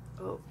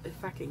 Oh,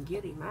 if I can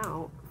get him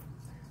out.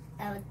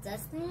 It was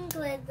dust and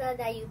glitter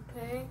that you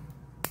put.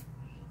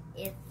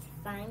 It's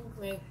fine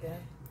glitter.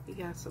 He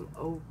got some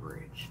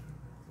overage.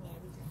 Yeah,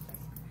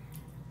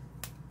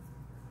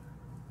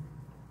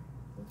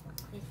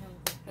 we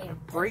just Gotta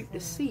break the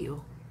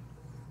seal.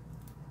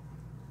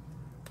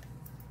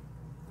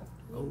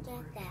 You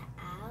get that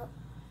out.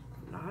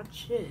 Not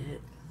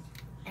yet.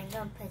 I'm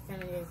gonna put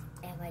some of this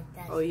ever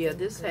dust. Oh yeah,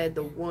 this had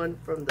the one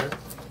from the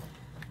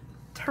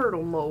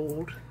turtle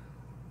mold.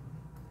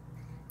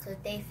 So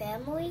they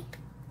family?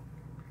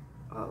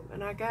 Oh,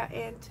 and I got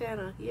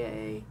antenna.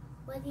 Yay.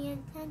 Where the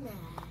antenna?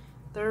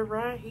 They're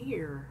right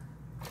here.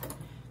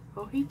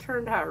 Oh, he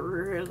turned out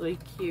really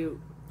cute.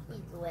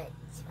 He's wet,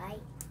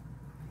 right?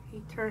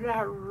 He turned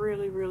out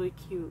really, really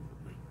cute.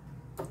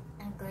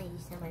 I'm going to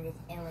use some of this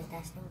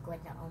iridescent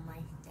glitter on my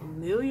stuff. A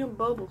million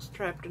bubbles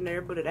trapped in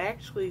there, but it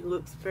actually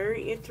looks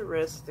very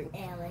interesting.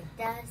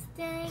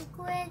 Iridescent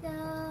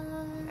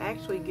glitter.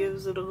 Actually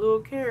gives it a little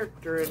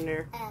character in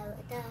there.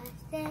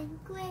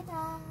 Iridescent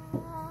glitter.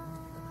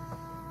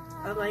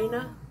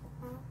 Elena,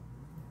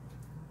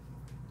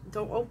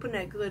 don't open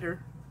that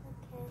glitter.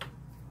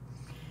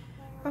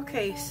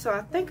 Okay, so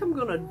I think I'm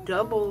gonna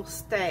double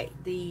stack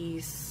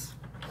these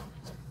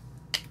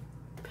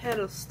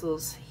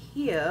pedestals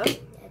here.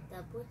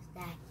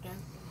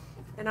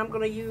 And I'm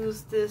going to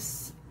use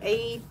this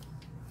ATP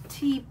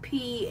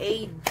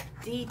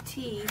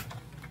ADT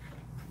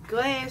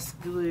glass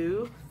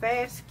glue,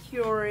 fast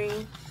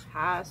curing,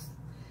 high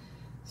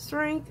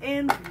strength,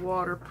 and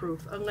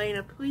waterproof.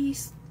 Elena,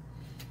 please.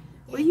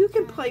 Well, you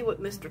can play with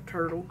Mr.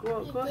 Turtle.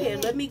 Go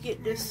ahead. Let me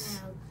get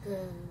this.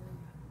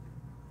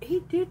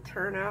 He did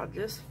turn out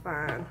just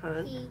fine,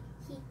 hun.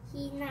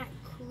 He's not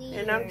clear.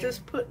 And I'm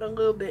just putting a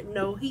little bit.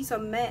 No, he's a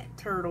matte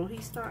turtle.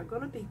 He's not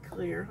going to be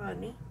clear,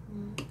 honey.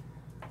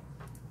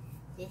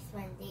 This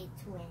one, they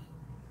twin.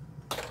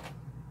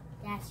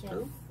 That's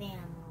your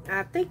family.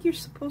 I think you're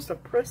supposed to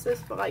press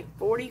this for like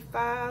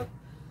 45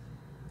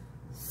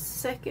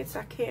 seconds.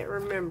 I can't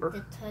remember.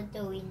 The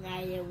turtle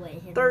united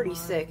with his 30 mommy.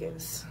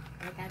 seconds.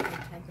 I got the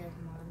turtle's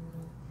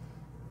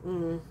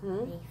mommy.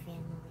 They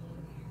family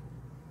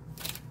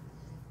now.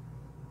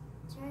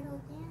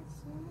 Turtle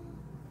dancing.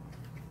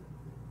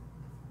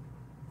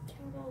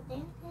 Turtle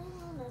dancing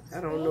on the stage. I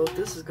don't know if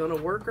this is going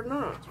to work or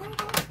not.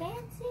 Turtle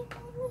dancing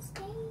on the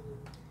stage.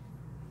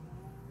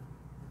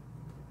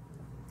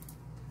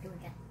 We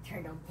got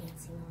turtle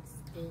dancing on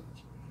stage.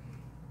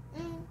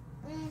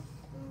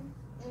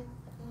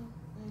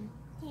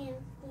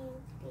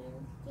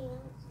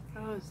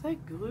 Oh, is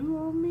that glue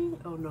on me?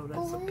 Oh no,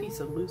 that's a piece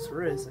of loose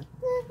resin.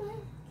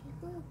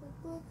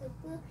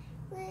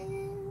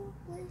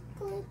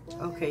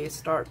 Okay, it's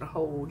starting to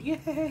hold.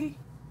 Yay!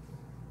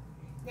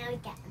 Now we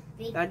got a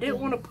big. I didn't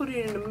want to put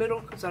it in the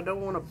middle because I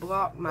don't want to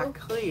block my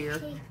clear.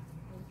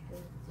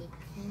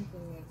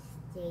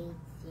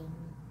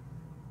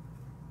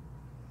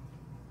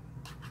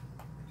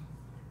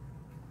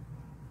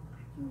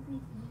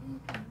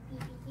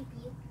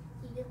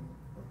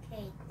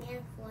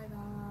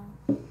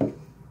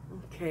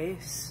 Okay,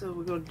 so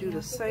we're going to do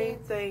the same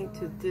thing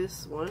to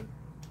this one.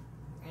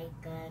 Now you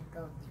gotta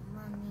go to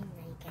mommy,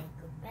 now you gotta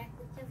go back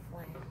with your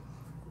friend.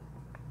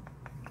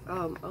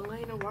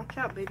 Elena, watch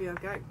out, baby. I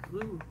got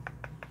glue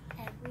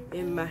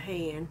in my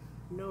hand.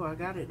 No, I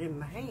got it in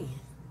my hand.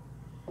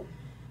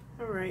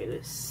 Alright,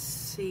 let's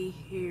see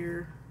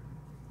here.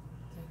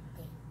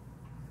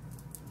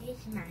 This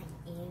is my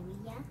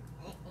area.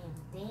 I am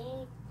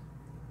big.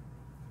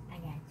 I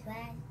got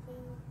plastic.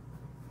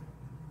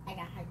 I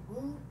got hot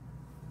glue.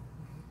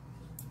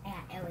 I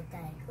got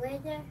aerosol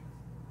glitter.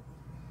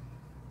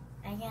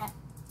 I got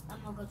a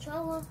remote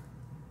controller.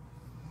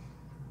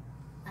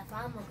 I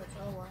found my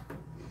controller.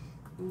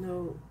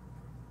 No,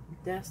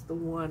 that's the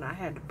one. I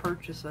had to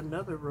purchase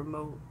another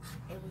remote.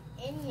 It was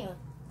in your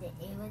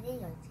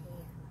tail.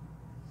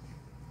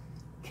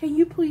 Can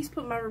you please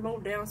put my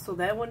remote down so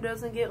that one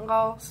doesn't get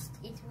lost?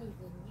 It was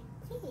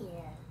in your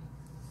tail.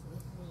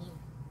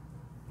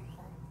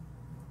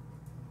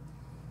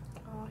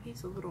 Oh,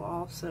 he's a little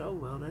offset. Oh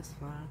well, that's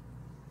fine.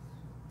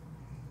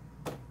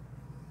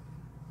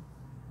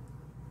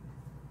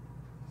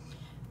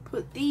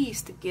 Put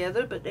these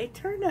together, but they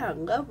turned out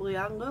lovely.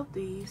 I love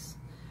these.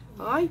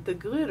 I like the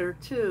glitter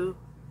too.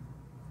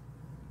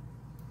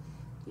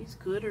 These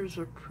glitters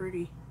are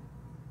pretty.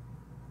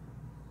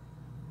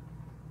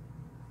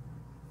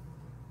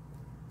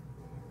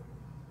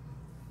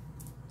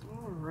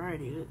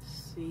 Alrighty, let's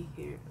see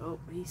here. Oh,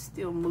 he's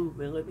still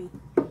moving. Let me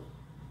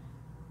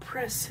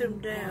press him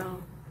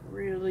down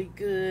really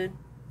good.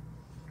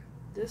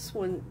 This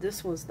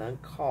one's done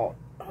caught.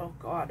 Oh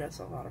God, that's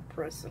a lot of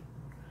pressing.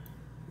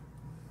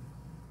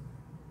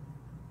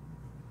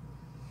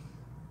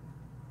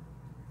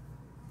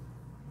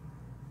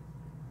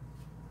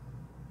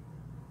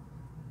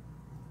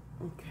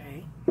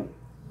 Okay.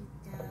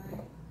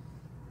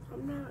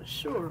 I'm not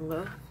sure,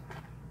 love.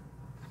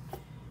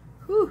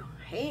 Whew,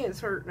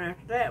 hands hurting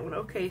after that one.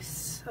 Okay,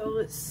 so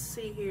let's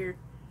see here.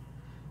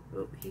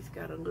 Oh, he's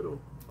got a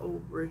little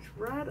overage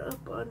right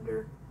up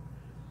under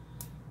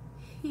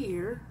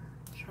here.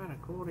 Trying to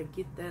go on and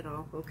get that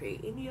off. Okay,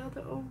 any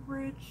other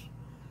overage?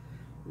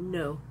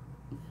 No.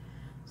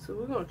 So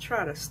we're going to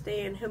try to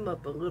stand him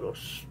up a little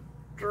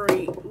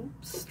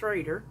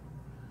straighter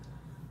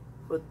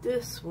with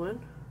this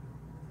one.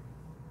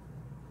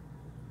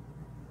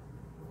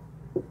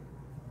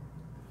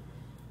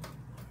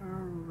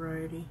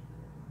 Alrighty.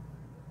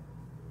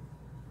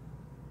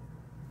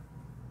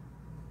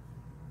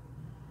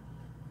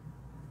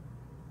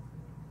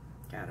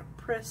 Gotta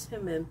press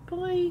him in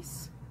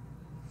place.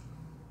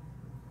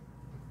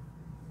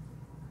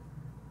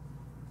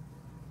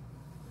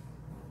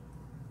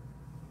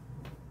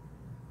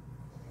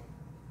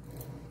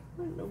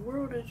 in the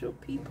world is your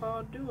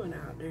peepaw doing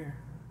out there?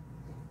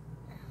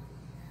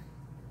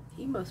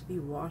 He must be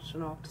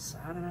washing off the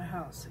side of the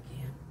house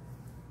again.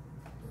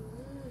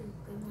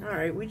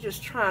 Alright, we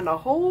just trying to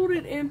hold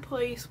it in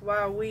place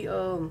while we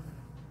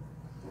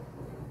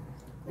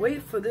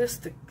wait for this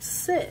to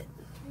set.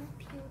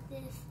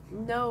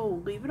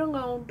 No, leave it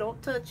alone.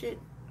 Don't touch it.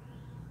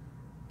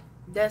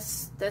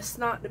 That's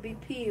not to be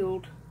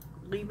peeled.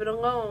 Leave it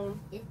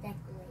alone. It's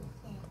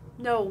decoration.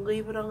 No,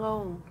 leave it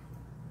alone.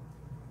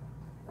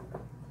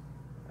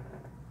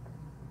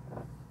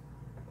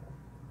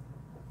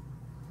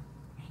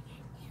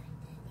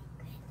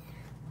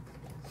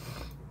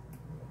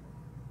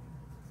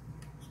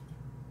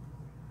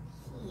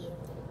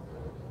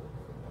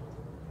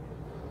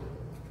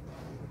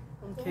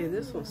 Okay,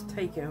 this one's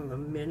taking a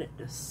minute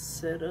to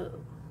set up.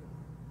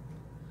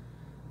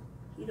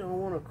 You don't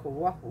want to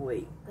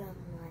cooperate. I'm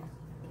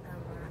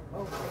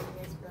open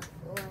this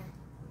before.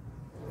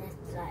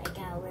 That's like it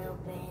got a little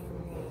bit in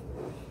it.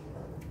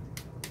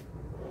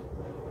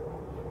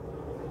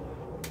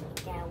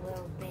 It got a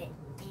little bit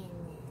in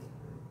it.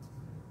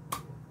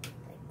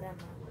 Like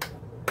grandma,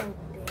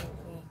 open it.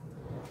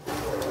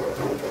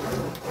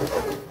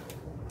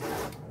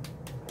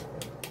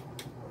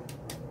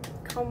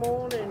 Come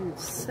on and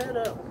set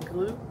up,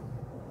 glue.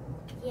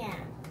 Yeah.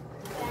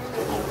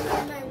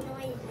 Grandma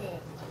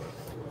noises.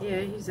 Yeah,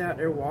 he's out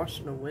there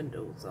washing the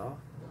windows off.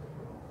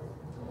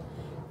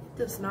 He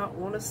does not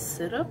want to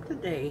sit up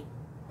today.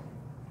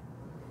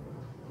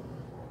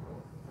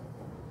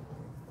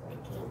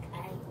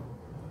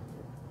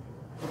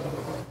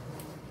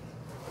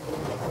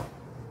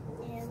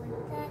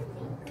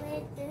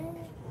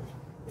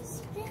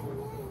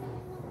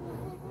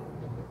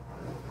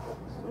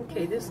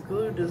 Okay, this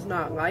glue does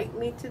not like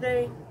me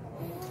today.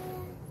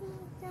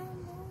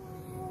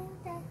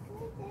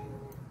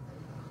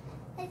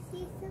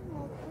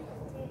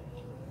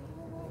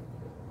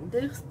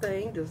 This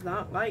thing does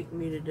not like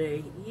me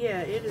today.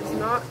 Yeah, it is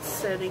not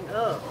setting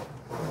up.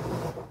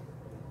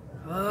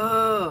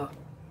 Ugh.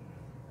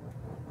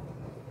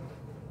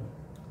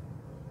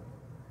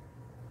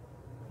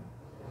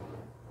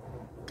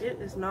 It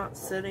is not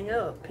setting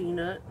up,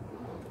 Peanut.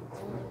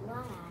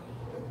 Why?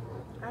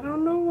 I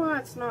don't know why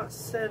it's not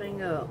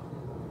setting up.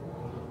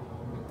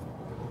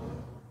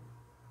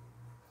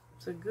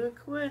 It's a good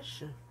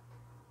question.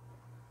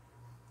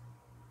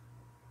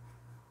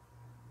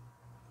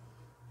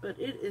 But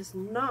it is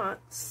not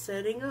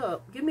setting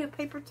up. Give me a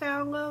paper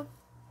towel, love.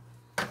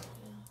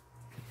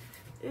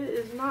 It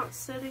is not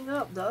setting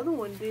up. The other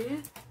one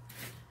did.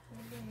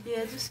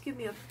 Yeah, just give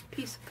me a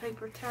piece of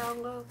paper towel,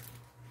 love.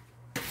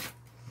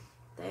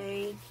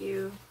 Thank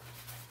you.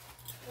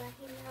 Why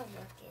is it not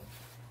working?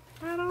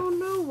 I don't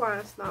know why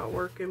it's not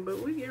working, but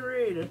we get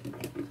ready to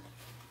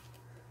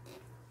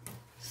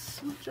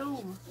switch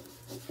over.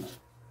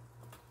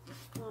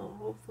 Oh,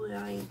 hopefully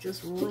I ain't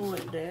just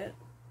ruined that.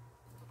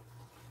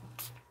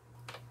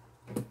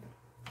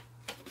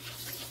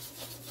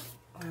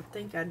 I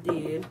think I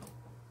did.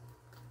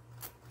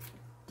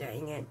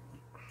 Dang it.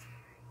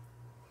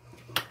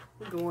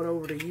 We're going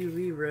over to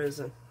UV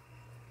resin.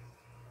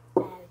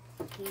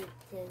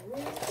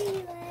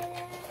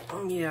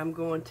 Yeah, I'm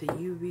going to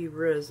UV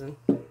resin.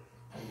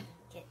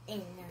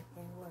 Ain't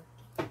nothing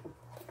working.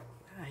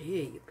 I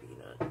hear you,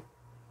 Peanut.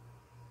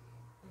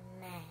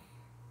 Nah.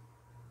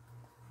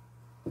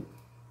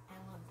 I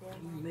want to build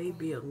You may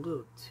be a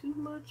little too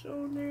much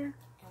on there.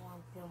 I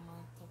want to build my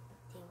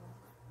table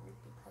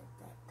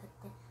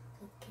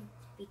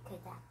because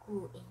that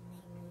glue it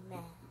made me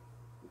mad.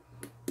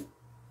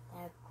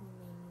 That glue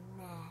made me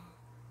mad.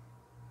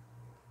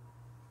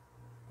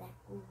 That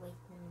glue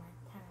wasting my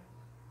time.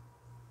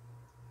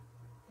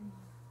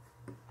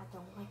 I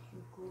don't like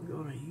you glue. You're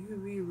gonna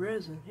UV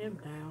resin him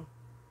down.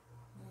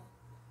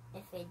 Yeah.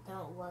 If it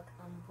don't work,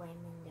 I'm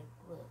blaming the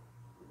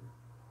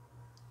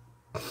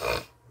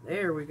glue.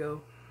 There we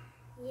go.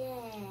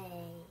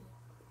 Yay.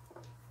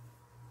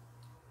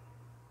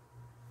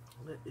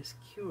 Let this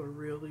cure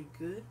really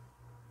good.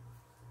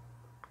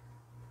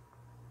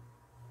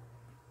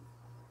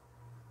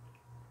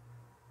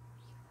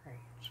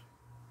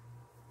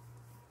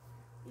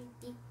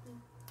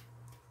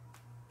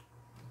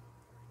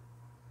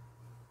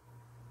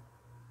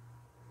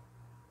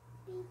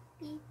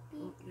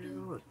 Oh, there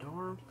go a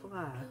darn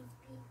fly.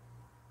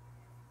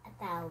 I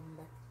thought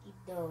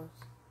mosquitoes.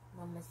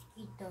 My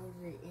mosquitoes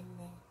are in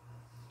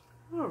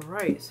there.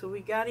 Alright, so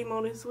we got him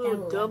on his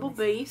little double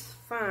base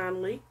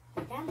finally.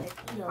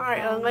 Alright,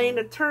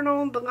 Elena, turn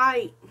on the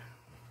light.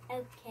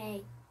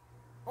 Okay.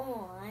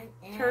 On.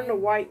 And Turn the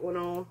white one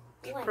on.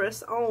 White.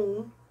 Press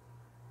on.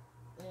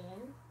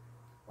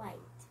 White.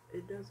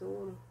 It doesn't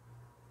want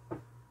to.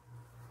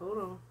 Hold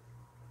on.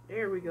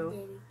 There we go.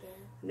 There we go.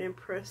 And then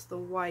press the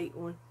white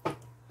one.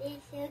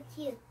 It's so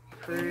cute.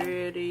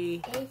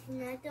 Pretty. It's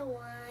another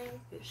one.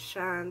 It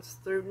shines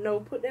through. No,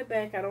 put that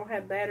back. I don't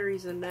have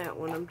batteries in that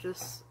one. I'm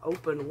just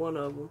open one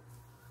of them.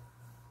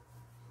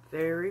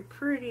 Very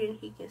pretty, and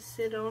he can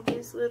sit on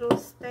his little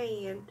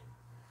stand.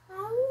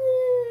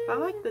 I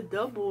like the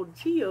double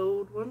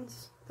geode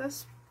ones.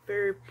 That's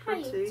very How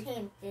you pretty.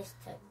 change this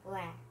to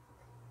black?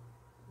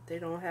 They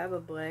don't have a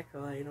black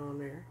light on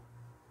there.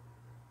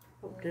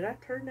 Oh, did I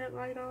turn that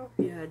light off?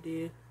 Yeah, I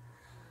did.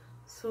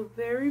 So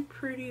very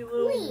pretty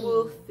little Green.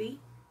 Wolfie.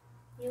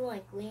 You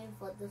want green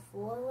for the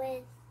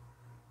forest?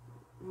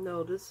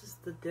 No, this is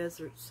the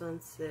desert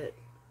sunset.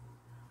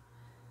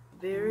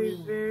 Very,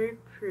 Green. very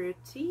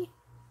pretty.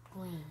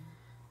 Green.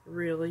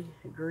 Really,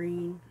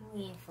 green.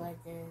 Green for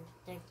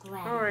the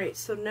grass. Alright,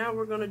 so now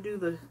we're going to do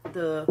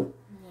the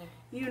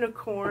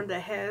unicorn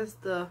that has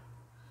the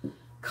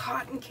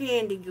cotton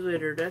candy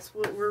glitter. That's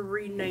what we're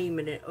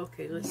renaming it.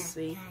 Okay, let's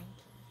see.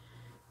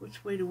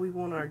 Which way do we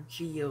want our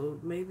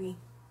geode? Maybe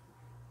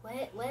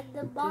Where's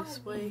the body?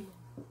 this way.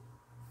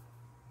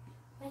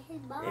 Where's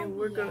his body? And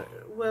we're going to,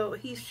 well,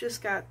 he's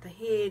just got the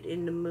head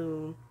in the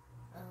moon.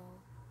 Oh.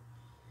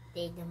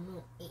 The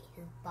moon ate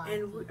his body.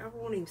 And I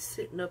want him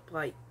sitting up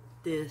like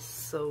this,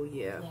 so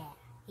yeah. Yeah,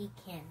 he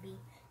can't be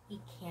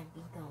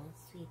going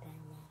sleep at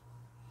night.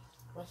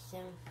 What's some?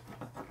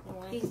 You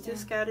want He's some?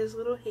 just got his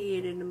little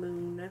head in the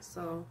moon, that's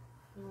all.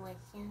 You want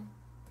some?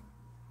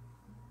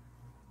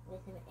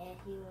 With some air,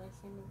 you want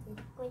some of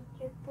this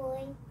glitter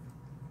boy?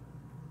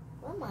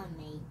 Grandma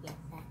made this,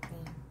 I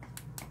think.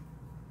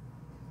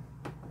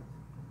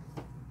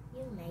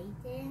 You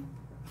made it?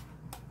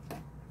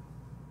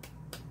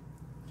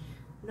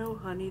 No,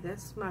 honey,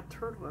 that's my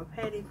turtle. I've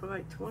had him for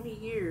like 20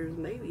 years,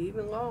 maybe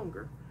even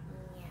longer.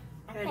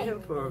 Yeah. Had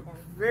him for a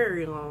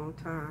very long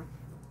time.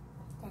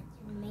 I thought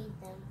you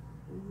made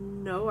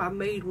them. No, I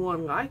made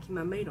one like him.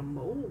 I made a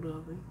mold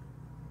of him.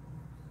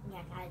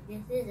 Yeah,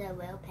 this is a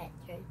real pet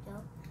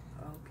turtle.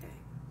 Okay.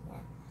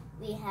 Yeah.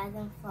 We had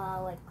them for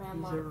our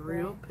grandma. He's a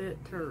real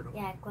pet turtle.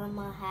 Yeah,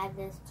 Grandma had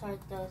this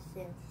turtle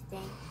since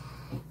then.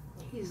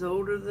 He's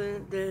older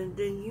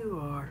than you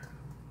are.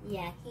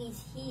 Yeah,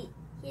 his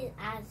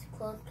eyes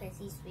closed because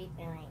he's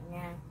sleeping right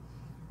now.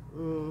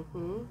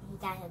 Mm-hmm. He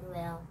got his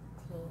little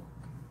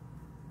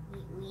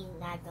teeth. We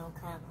not gonna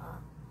come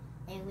off,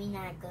 and we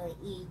not gonna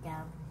eat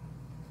them.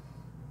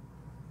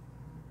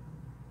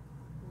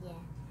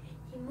 Yeah,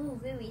 he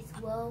moved very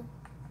slow,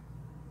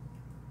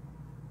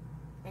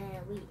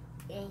 and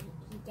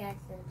he got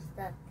some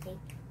stuff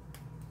taped.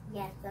 He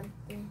got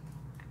something.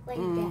 What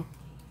you got?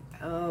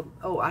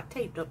 Oh, I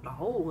taped up the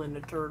hole in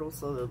the turtle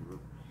so the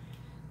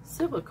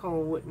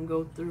silicone wouldn't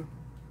go through.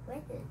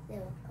 Where's the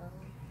silicone?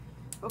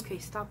 Okay,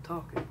 stop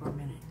talking for a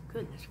minute.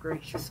 Goodness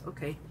gracious.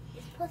 Okay.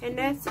 It's supposed And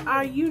to be that's sealed.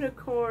 our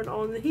unicorn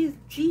on his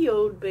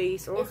geode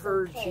base, or It's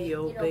her okay.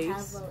 geode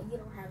base. You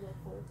don't have a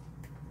hole.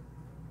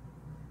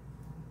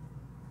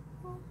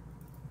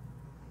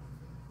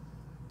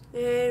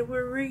 And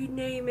we're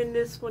renaming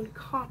this one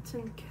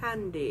Cotton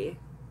Candy.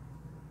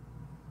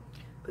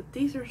 But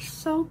these are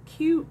so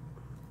cute.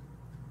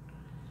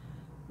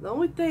 The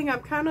only thing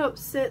I'm kind of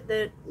upset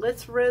that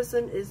Let's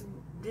Resin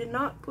did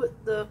not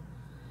put the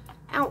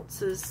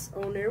ounces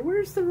on there.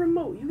 Where's the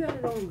remote? You got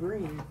it on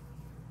green.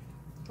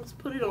 Let's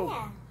put it on.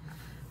 Yeah.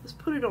 Let's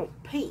put it on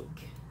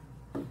pink.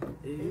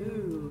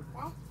 Ooh.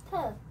 That's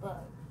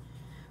purple.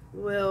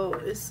 Well,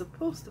 it's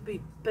supposed to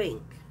be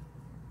pink.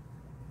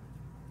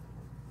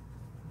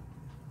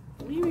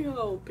 Leave me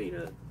alone,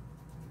 Peanut.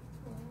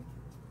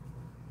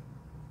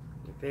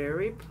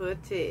 Very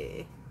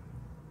pretty.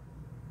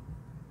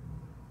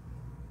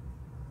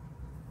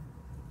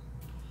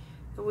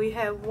 And we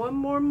have one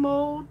more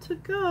mold to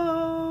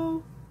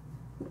go.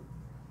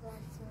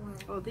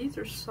 Oh, these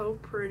are so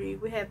pretty.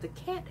 We have the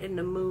cat in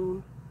the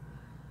moon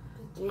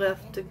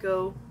left to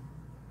go.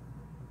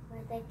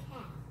 Where's the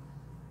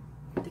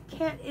cat? The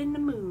cat in the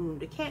moon.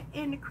 The cat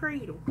in the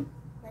cradle.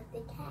 Where's the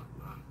cat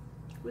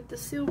at? With the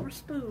silver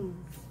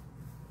spoon.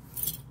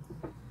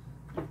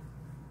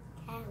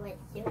 Cat with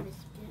silver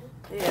spoon?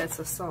 Yeah, it's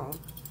a song.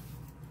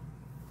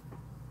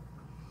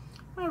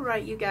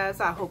 Alright, you guys.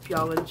 I hope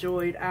y'all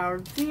enjoyed our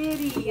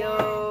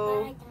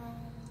video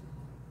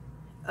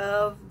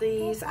of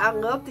these. I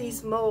love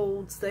these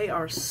molds. They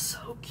are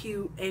so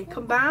cute. And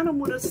combine them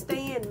with a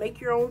stand. Make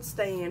your own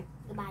stand.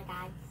 Goodbye,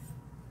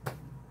 guys.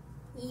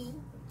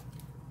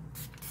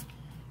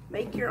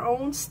 Make your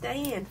own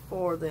stand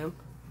for them.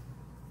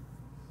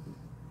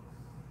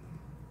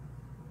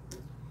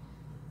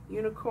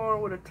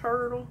 Unicorn with a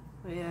turtle.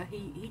 Yeah,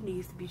 he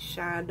needs to be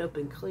shined up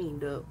and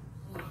cleaned up.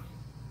 Yeah.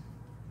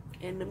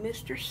 And the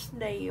Mr.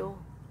 Snail.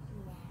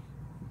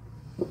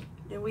 Yeah.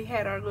 Then we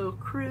had our little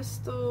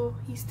crystal.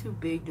 He's too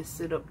big to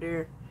sit up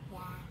there. Yeah.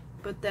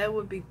 But that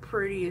would be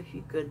pretty if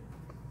you could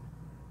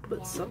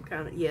put some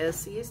kind of... Yeah,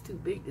 see, it's too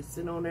big to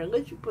sit on there.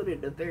 Unless you put it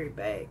in the very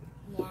back.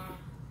 Yeah.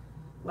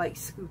 Like,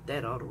 scoot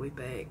that all the way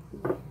back.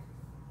 Yeah.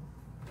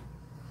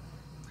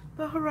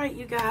 But alright,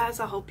 you guys.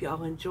 I hope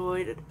y'all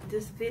enjoyed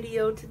this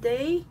video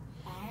today.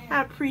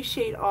 I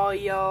appreciate all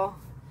y'all.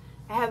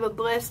 Have a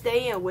blessed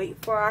day and wait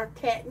for our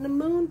Cat in the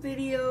Moon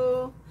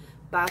video.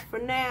 Bye for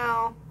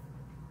now.